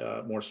engaged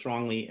more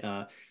strongly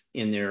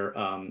in their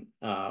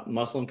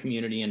Muslim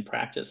community and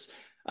practice.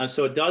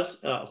 So it does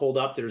hold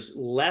up. There's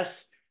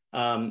less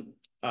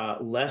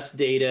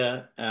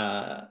data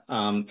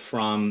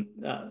from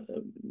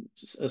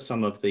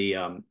some of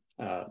the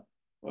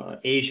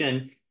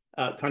Asian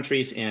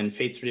countries and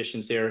faith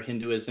traditions there,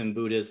 Hinduism,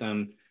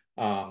 Buddhism,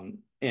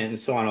 and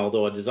so on,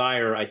 although a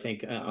desire, I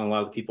think, on a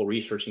lot of the people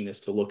researching this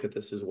to look at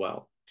this as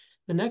well.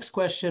 The next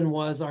question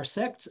was, are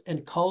sects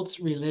and cults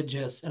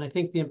religious? And I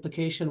think the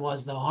implication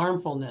was the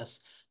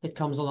harmfulness that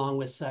comes along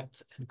with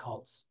sects and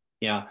cults.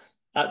 Yeah,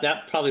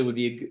 that probably would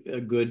be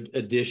a good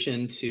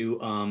addition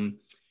to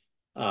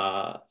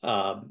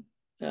the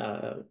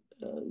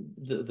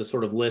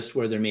sort of list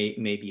where there may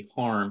be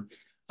harm.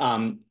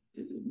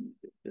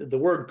 The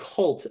word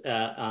cult,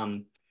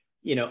 has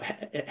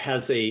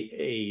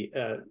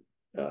a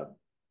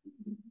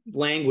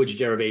language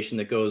derivation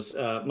that goes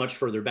much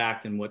further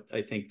back than what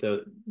I think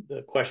the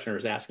questioner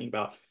is asking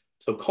about.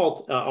 So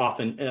cult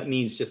often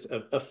means just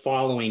a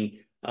following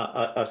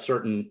a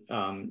certain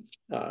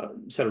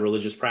set of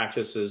religious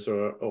practices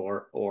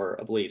or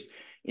beliefs.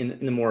 In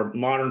the more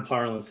modern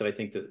parlance that I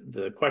think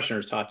the questioner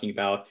is talking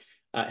about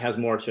has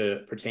more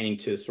pertaining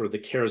to sort of the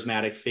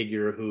charismatic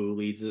figure who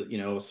leads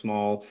a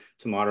small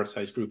to moderate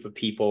sized group of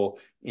people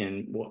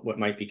in what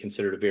might be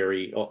considered a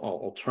very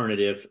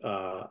alternative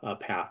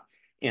path.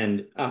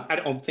 And I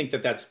don't think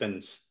that that's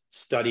been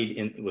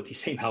studied with the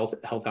same health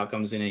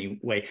outcomes in any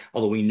way,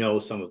 although we know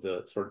some of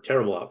the sort of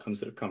terrible outcomes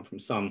that have come from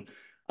some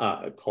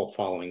cult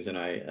followings. And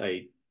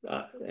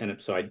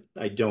so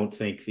I don't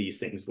think these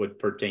things would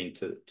pertain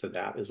to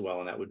that as well.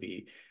 And that would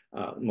be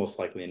most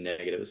likely a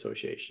negative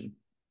association.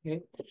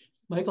 Okay.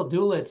 Michael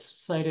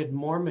Dulitz cited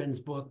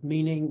Mormon's book,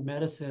 Meaning,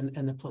 Medicine,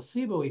 and the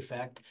Placebo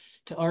Effect,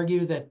 to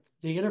argue that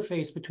the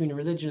interface between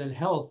religion and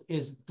health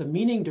is the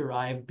meaning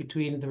derived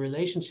between the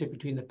relationship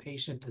between the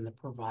patient and the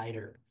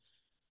provider.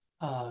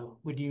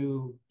 Would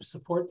you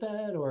support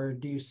that, or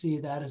do you see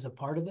that as a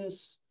part of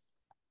this?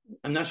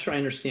 I'm not sure I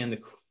understand the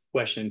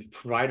question.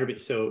 Provider,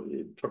 so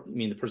you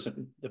mean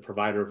the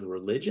provider of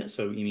religion?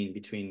 So you mean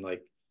between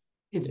like...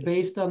 It's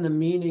based on the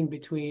meaning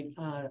between,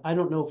 I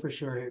don't know for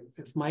sure.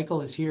 If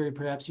Michael is here,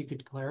 perhaps you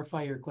could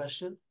clarify your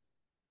question.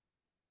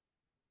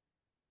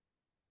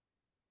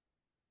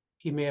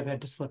 He may have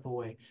had to slip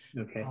away.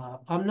 Okay.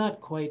 I'm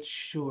not quite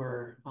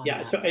swhat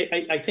that. So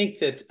I think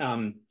that,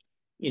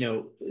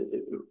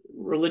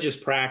 religious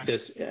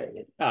practice,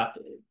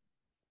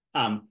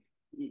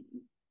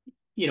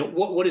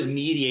 what is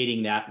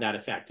mediating that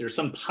effect? There's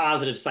some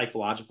positive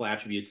psychological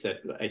attributes that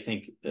I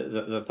think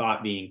the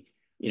thought being,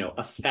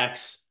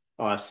 affects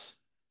us,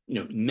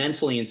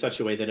 mentally in such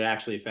a way that it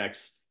actually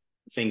affects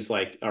things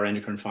like our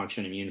endocrine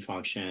function, immune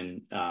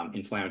function,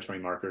 inflammatory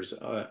markers,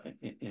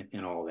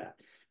 and all of that.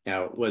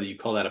 Now, whether you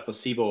call that a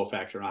placebo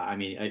effect or not, I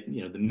mean,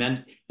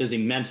 there's a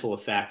mental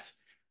effect.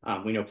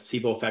 We know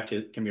placebo effect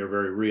can be a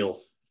very real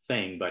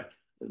thing, but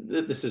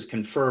this is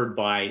conferred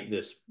by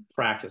this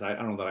practice. I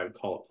don't know that I would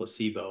call it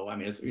placebo. I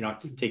mean, you're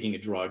not taking a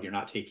drug, you're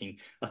not taking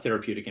a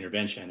therapeutic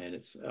intervention, and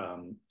it's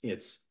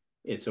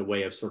a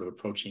way of sort of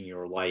approaching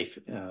your life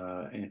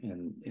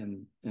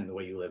and the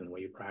way you live and the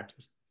way you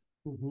practice.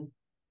 Mm-hmm.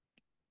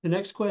 The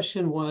next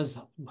question was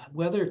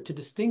whether to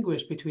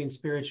distinguish between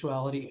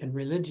spirituality and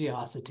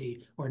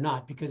religiosity or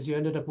not, because you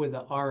ended up with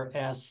the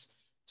RS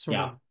sort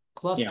of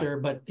cluster,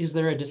 but is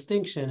there a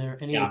distinction or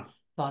any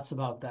thoughts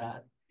about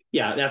that?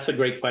 Yeah, that's a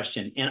great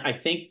question. And I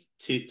think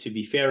to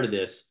be fair to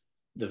this,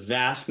 the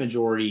vast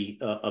majority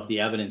of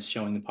the evidence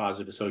showing the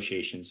positive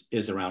associations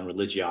is around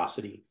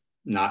religiosity,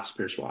 not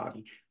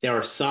spirituality. There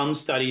are some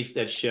studies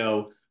that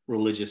show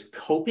religious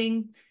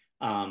coping,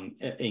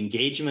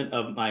 engagement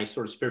of my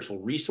sort of spiritual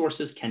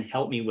resources can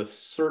help me with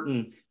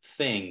certain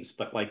things,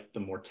 but like the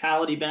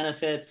mortality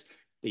benefits,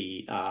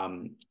 a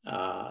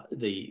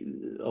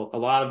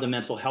lot of the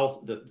mental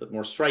health, the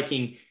more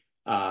striking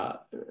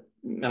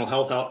mental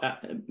health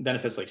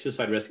benefits like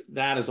suicide risk,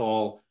 that is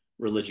all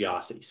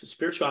religiosity. So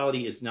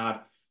spirituality is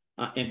not,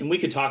 and we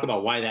could talk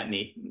about why that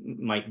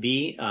might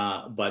be,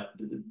 but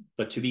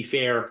to be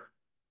fair,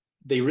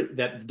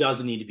 that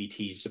doesn't need to be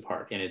teased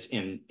apart. And it's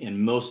in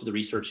most of the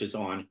research is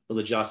on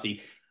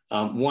religiosity.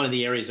 one of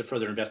the areas of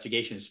further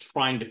investigation is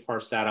trying to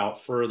parse that out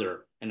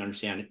further and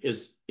understand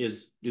do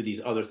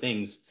these other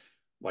things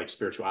like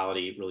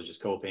spirituality, religious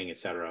coping, et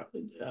cetera,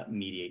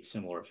 mediate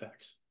similar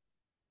effects.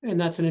 And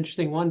that's an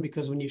interesting one,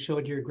 because when you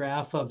showed your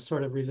graph of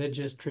sort of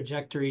religious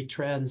trajectory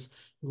trends,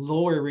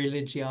 lower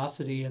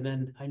religiosity, and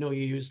then I know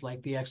you use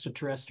like the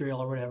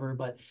extraterrestrial or whatever,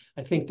 but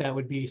I think that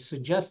would be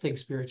suggesting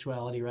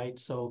spirituality, right?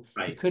 So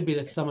it could be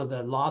that some of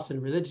the loss in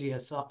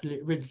religiosity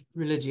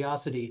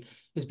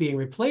is being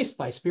replaced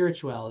by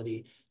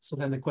spirituality. So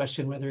then the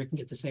question whether it can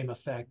get the same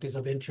effect is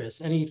of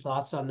interest. Any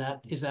thoughts on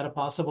that? Is that a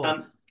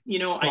possible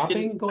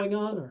swapping going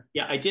on? Or?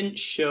 Yeah, I didn't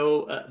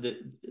show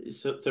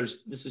so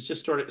this is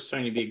just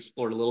starting to be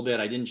explored a little bit.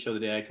 I didn't show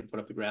the data. I could put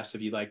up the graphs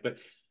if you like, but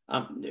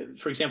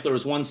for example, there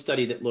was one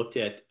study that looked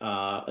at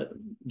a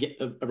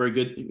very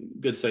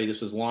good study.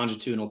 This was a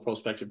longitudinal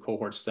prospective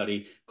cohort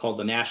study called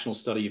the National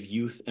Study of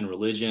Youth and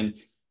Religion.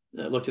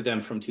 Looked at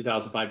them from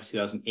 2005 to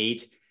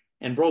 2008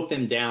 and broke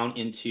them down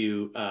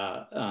into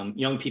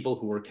young people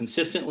who were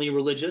consistently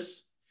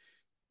religious,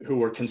 who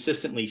were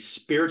consistently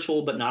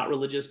spiritual but not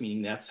religious,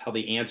 meaning that's how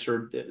they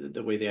answered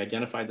the way they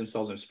identified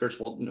themselves as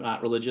spiritual,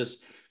 not religious,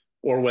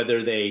 or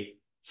whether they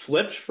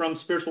flipped from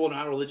spiritual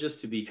not religious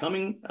to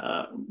becoming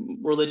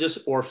religious,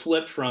 or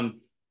flipped from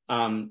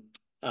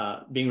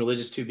being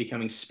religious to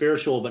becoming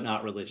spiritual but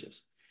not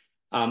religious.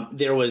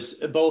 There was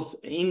both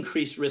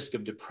increased risk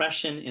of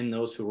depression in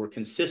those who were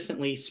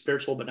consistently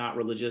spiritual but not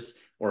religious,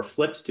 or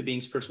flipped to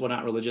being spiritual but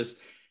not religious,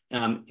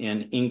 and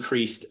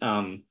increased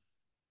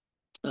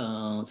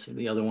let's see,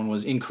 the other one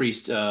was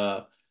increased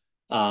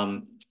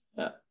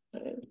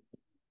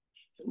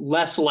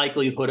less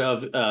likelihood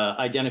of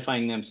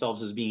identifying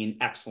themselves as being in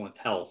excellent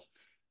health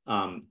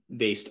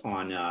based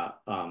on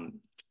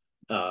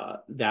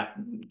that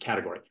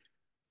category.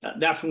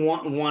 That's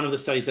one of the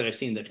studies that I've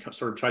seen that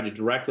sort of tried to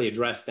directly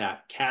address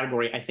that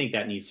category. I think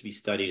that needs to be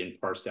studied and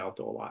parsed out,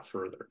 though, a lot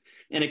further.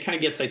 And it kind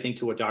of gets, I think,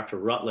 to what Dr.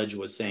 Rutledge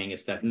was saying,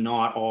 is that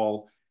not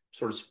all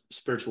sort of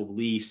spiritual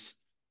beliefs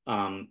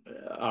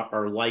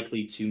are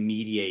likely to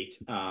mediate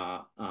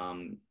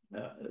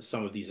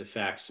some of these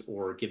effects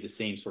or give the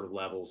same sort of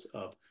levels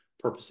of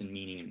purpose and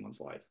meaning in one's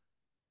life.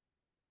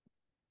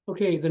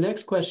 Okay, the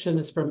next question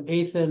is from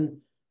Ethan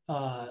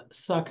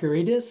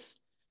Sakuridis,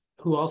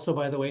 who also,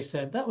 by the way,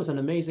 said, that was an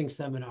amazing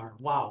seminar.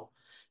 Wow.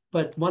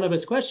 But one of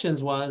his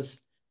questions was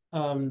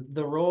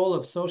the role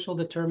of social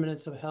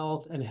determinants of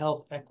health and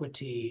health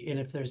equity. And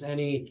if there's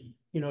any,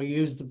 you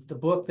use the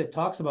book that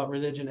talks about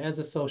religion as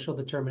a social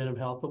determinant of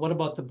health, but what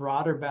about the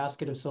broader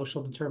basket of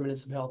social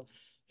determinants of health?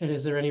 And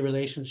is there any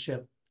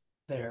relationship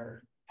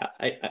there?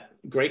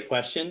 Great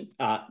question.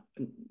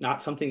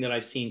 Not something that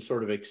I've seen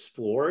sort of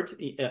explored,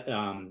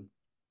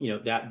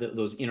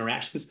 those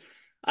interactions.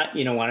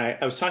 When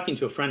I was talking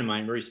to a friend of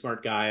mine, very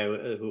smart guy,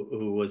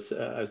 who was,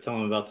 I was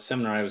telling him about the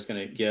seminar I was going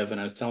to give, and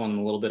I was telling him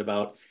a little bit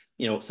about,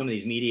 some of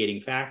these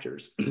mediating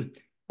factors.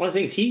 One of the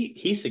things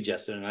he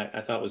suggested, and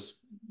I thought was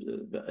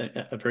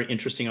a very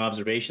interesting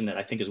observation that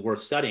I think is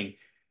worth studying,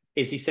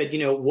 is he said,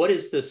 what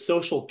is the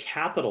social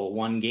capital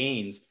one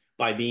gains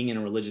by being in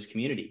a religious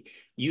community?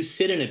 You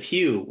sit in a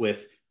pew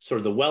with sort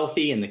of the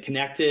wealthy and the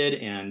connected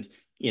and,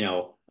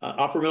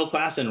 upper middle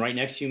class, and right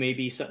next to you may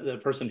be the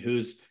person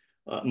who's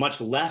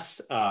much less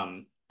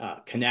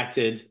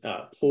connected,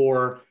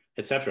 poor,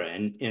 etc.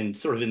 And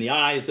sort of in the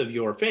eyes of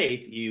your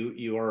faith,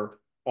 you are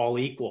all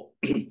equal.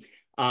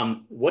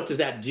 What does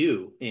that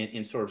do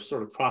in sort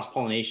of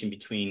cross-pollination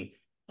between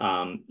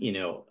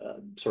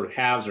sort of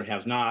haves or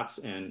have-nots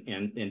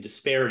and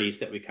disparities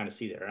that we kind of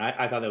see there? And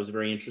I thought that was a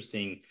very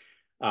interesting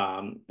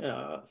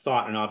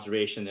thought and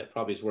observation that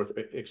probably is worth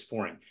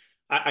exploring.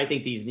 I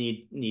think these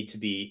need to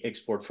be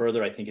explored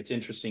further. I think it's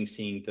interesting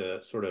seeing the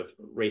sort of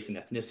race and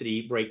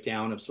ethnicity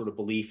breakdown of sort of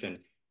belief and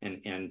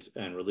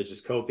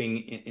religious coping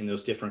in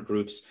those different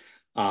groups,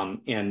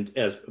 and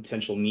as a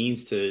potential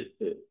means to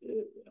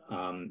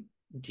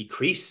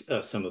decrease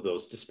some of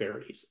those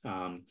disparities.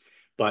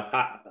 But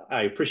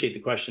I appreciate the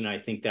question. I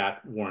think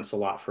that warrants a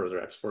lot further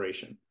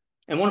exploration.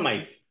 And one of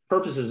my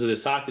purposes of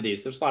this talk today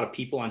is there's a lot of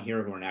people on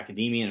here who are in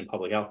academia and in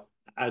public health.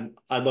 I'd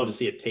love to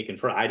see it taken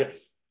further.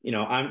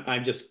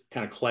 I'm just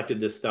kind of collected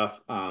this stuff.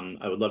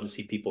 I would love to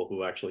see people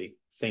who actually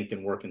think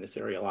and work in this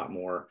area a lot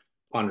more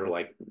ponder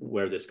like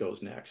where this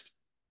goes next.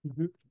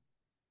 Mm-hmm.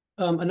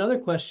 Another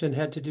question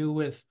had to do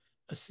with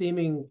a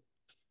seeming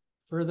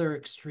further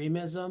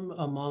extremism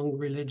among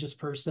religious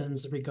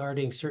persons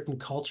regarding certain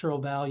cultural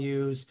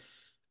values,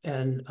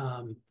 and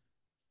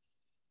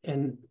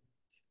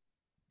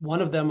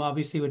one of them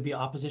obviously would be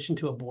opposition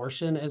to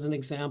abortion as an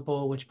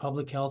example, which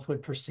public health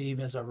would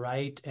perceive as a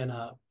right and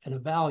a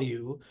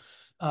value.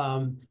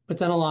 But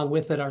then along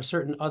with it are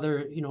certain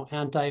other,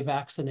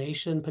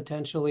 anti-vaccination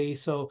potentially.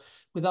 So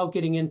without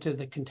getting into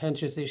the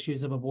contentious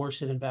issues of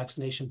abortion and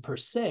vaccination per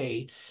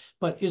se,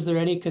 but is there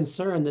any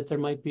concern that there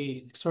might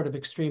be sort of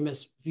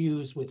extremist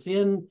views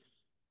within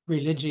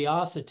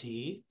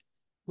religiosity,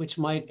 which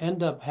might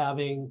end up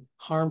having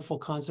harmful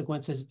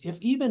consequences, if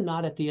even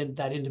not at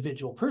that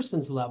individual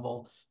person's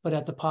level, but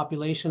at the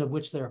population of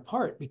which they're a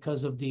part,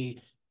 because of the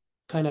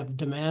kind of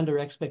demand or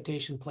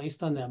expectation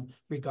placed on them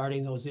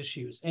regarding those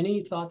issues.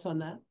 Any thoughts on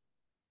that?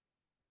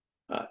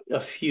 A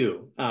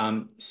few.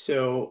 I'll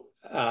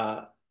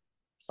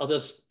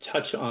just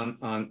touch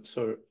on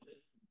sort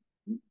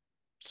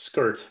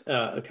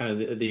of kind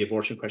of the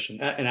abortion question.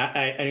 And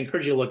I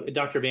encourage you to look.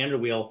 Dr.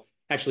 Vanderweel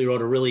actually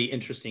wrote a really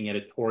interesting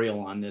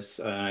editorial on this.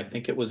 I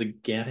think it was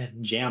again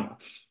in JAMA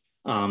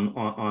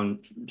on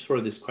sort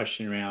of this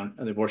question around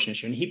the abortion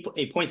issue. And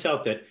he points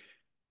out that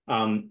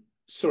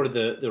sort of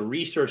the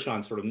research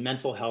on sort of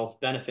mental health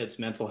benefits,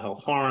 mental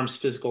health harms,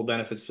 physical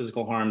benefits,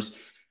 physical harms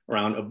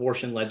around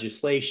abortion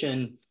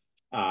legislation,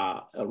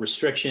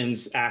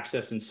 restrictions,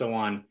 access, and so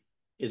on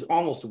is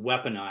almost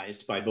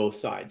weaponized by both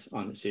sides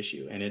on this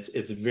issue. And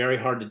it's very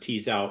hard to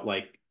tease out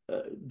like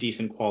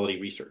decent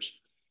quality research.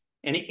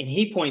 And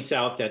he points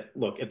out that,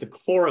 look, at the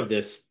core of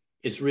this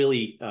is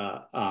really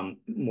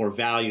more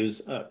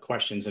values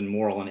questions and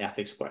moral and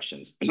ethics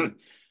questions.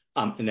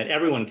 And that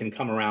everyone can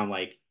come around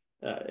like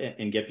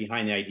and get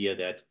behind the idea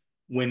that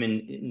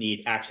women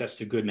need access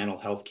to good mental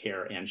health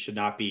care and should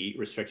not be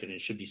restricted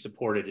and should be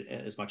supported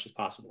as much as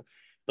possible.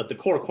 But the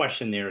core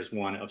question there is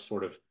one of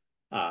sort of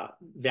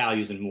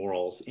values and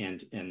morals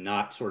and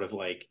not sort of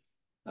like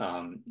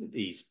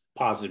these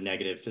positive,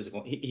 negative,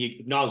 physical. He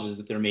acknowledges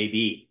that there may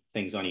be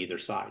things on either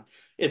side.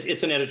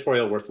 It's an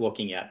editorial worth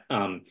looking at.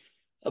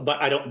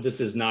 But this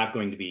is not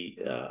going to be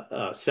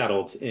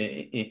settled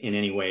in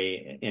any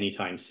way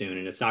anytime soon.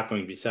 And it's not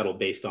going to be settled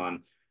based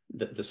on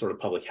the sort of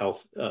public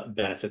health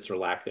benefits or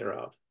lack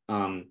thereof.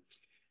 The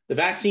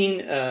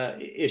vaccine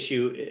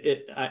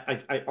issue,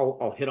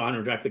 I'll hit on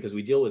it directly because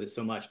we deal with it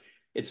so much.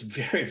 It's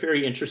very,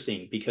 very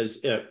interesting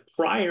because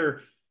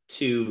prior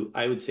to,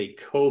 I would say,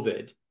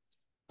 COVID,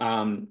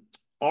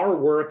 our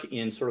work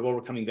in sort of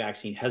overcoming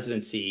vaccine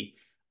hesitancy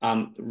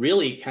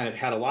really kind of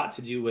had a lot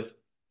to do with,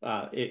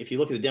 if you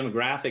look at the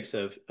demographics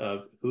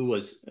of who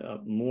was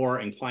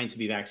more inclined to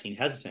be vaccine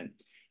hesitant,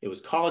 it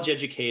was college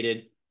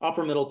educated,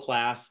 upper middle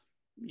class,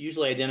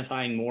 usually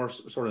identifying more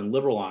sort of in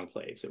liberal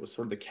enclaves. It was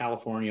sort of the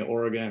California,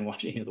 Oregon,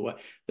 Washington,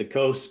 the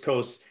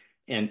coast,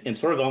 and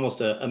sort of almost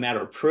a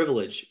matter of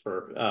privilege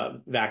for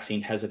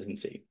vaccine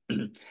hesitancy.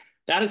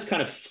 That has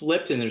kind of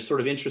flipped, and there's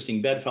sort of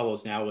interesting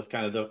bedfellows now with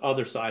kind of the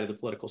other side of the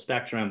political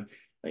spectrum,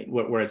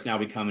 where it's now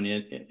become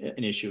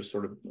an issue of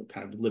sort of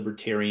kind of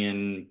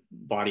libertarian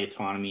body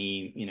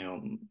autonomy,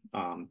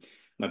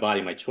 my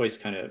body, my choice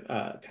kind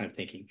of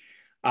thinking.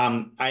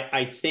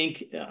 I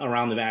think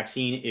around the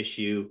vaccine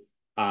issue,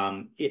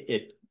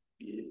 particularly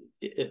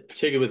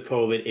with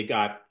COVID, it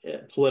got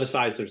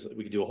politicized.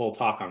 We could do a whole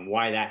talk on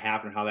why that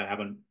happened, how that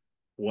happened,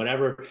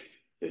 whatever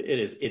it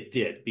is. It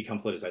did become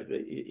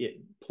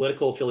politicized.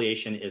 Political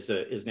affiliation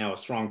is now a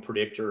strong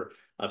predictor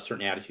of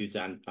certain attitudes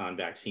on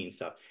vaccine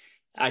stuff.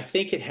 I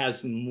think it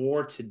has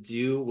more to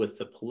do with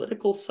the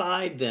political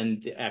side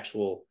than the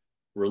actual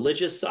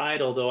religious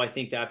side, although I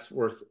think that's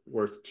worth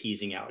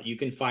teasing out. You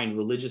can find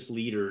religious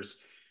leaders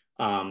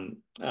that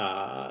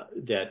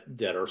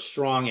are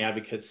strong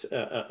advocates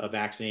of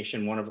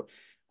vaccination.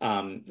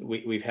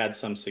 We've had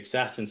some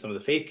success in some of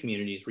the faith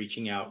communities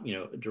reaching out,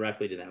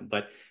 directly to them.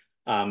 But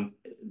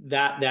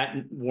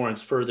that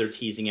warrants further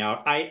teasing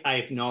out. I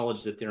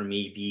acknowledge that there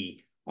may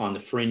be on the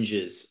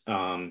fringes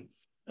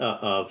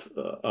of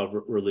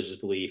religious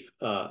belief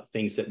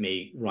things that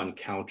may run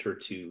counter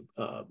to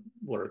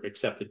what are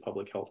accepted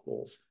public health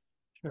goals.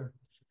 Sure.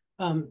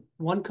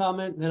 One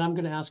comment, then I'm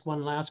going to ask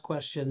one last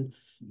question.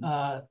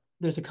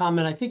 There's a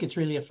comment, I think it's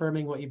really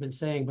affirming what you've been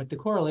saying, but the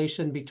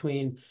correlation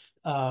between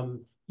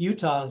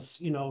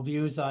Utah's,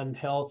 views on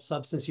health,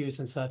 substance use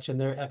and such,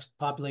 and their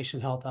population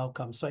health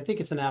outcomes. So I think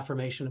it's an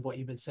affirmation of what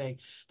you've been saying.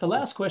 The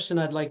last question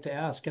I'd like to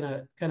ask, in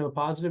a kind of a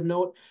positive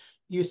note,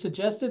 you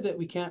suggested that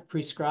we can't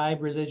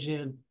prescribe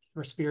religion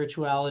or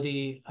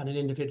spirituality on an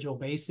individual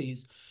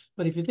basis.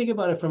 But if you think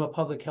about it from a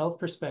public health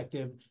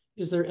perspective,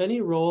 is there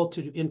any role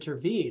to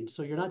intervene?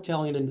 So you're not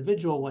telling an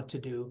individual what to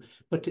do,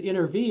 but to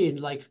intervene,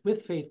 like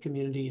with faith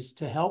communities,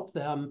 to help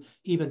them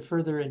even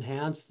further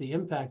enhance the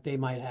impact they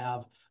might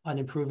have on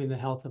improving the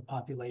health of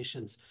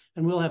populations.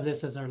 And we'll have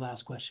this as our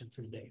last question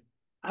for today.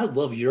 I'd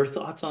love your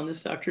thoughts on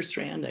this, Dr.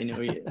 Strand. I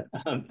know you,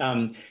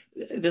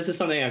 this is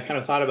something I've kind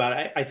of thought about.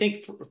 I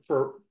think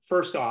for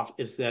first off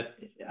is that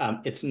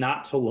it's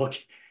not to look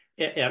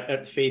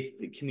at faith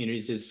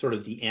communities as sort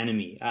of the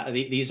enemy.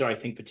 These are, I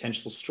think,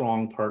 potential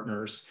strong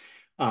partners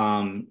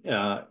in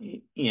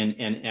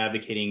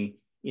advocating,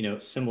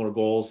 similar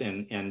goals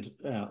and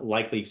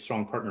likely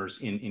strong partners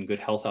in good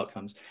health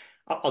outcomes.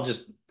 I'll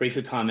just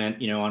briefly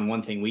comment, on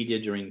one thing we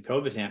did during the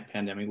COVID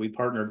pandemic. We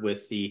partnered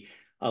with the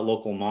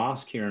local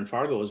mosque here in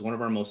Fargo. It was one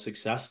of our most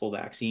successful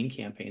vaccine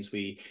campaigns.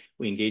 We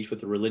engaged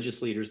with the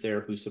religious leaders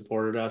there who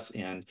supported us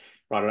and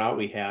brought it out.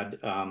 We had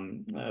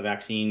a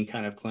vaccine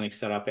kind of clinic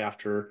set up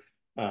after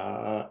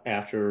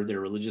their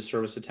religious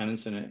service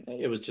attendance, and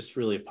it was just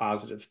really a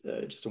positive,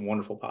 just a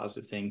wonderful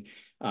positive thing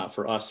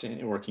for us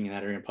in working in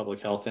that area of public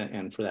health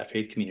and for that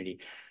faith community.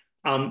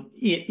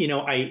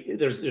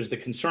 There's the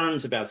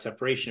concerns about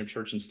separation of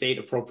church and state,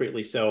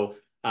 appropriately so,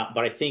 but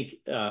I think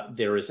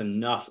there is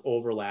enough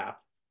overlap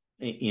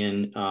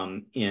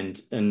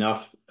and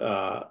enough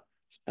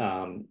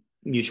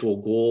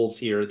mutual goals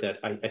here that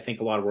I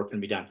think a lot of work can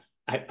be done.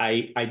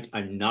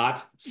 I'm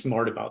not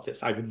smart about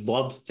this. I would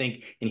love to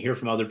think and hear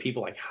from other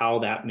people like how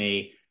that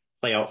may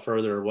play out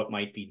further, or what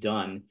might be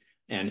done,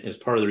 and is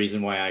part of the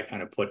reason why I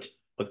kind of put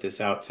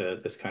this out to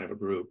this kind of a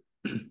group.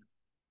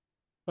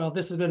 Well,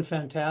 this has been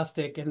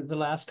fantastic. And the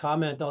last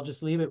comment, I'll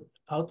just leave it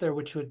out there,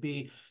 which would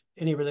be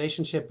any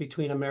relationship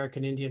between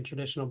American Indian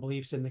traditional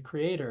beliefs in the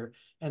creator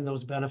and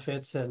those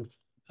benefits. And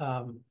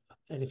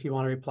if you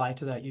want to reply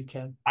to that, you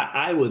can.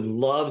 I would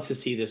love to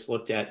see this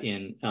looked at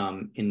in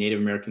Native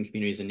American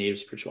communities and Native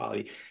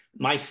spirituality.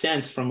 My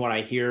sense from what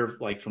I hear,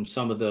 like from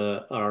some of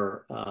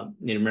our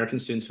Native American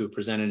students who have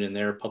presented in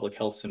their public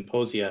health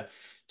symposia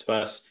to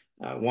us,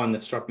 one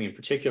that struck me in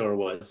particular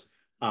was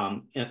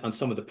on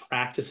some of the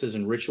practices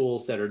and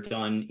rituals that are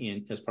done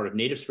as part of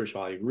Native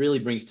spirituality, really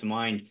brings to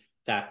mind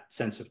that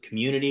sense of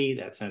community,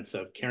 that sense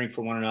of caring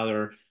for one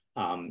another.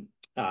 I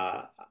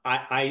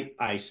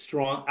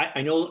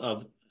know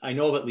of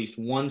at least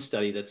one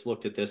study that's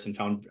looked at this and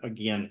found,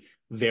 again,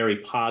 very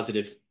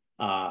positive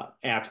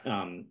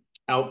outcomes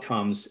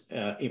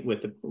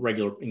with the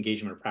regular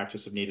engagement or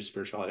practice of Native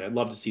spirituality. I'd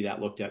love to see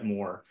that looked at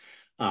more.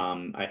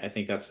 I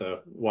think that's a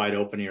wide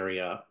open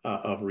area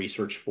of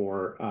research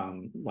for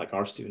like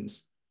our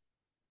students.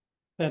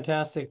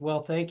 Fantastic.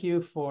 Well, thank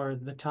you for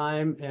the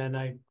time, and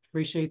I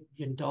appreciate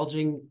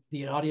indulging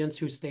the audience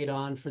who stayed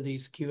on for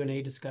these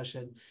Q&A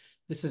discussion.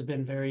 This has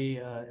been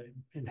very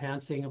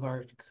enhancing of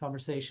our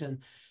conversation.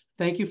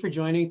 Thank you for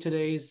joining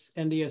today's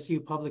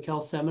NDSU Public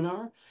Health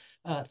Seminar.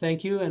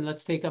 Thank you, and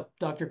let's take up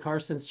Dr.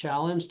 Carson's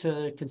challenge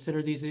to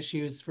consider these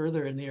issues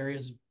further in the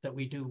areas that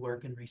we do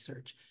work and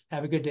research.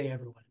 Have a good day,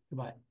 everyone.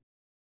 Goodbye.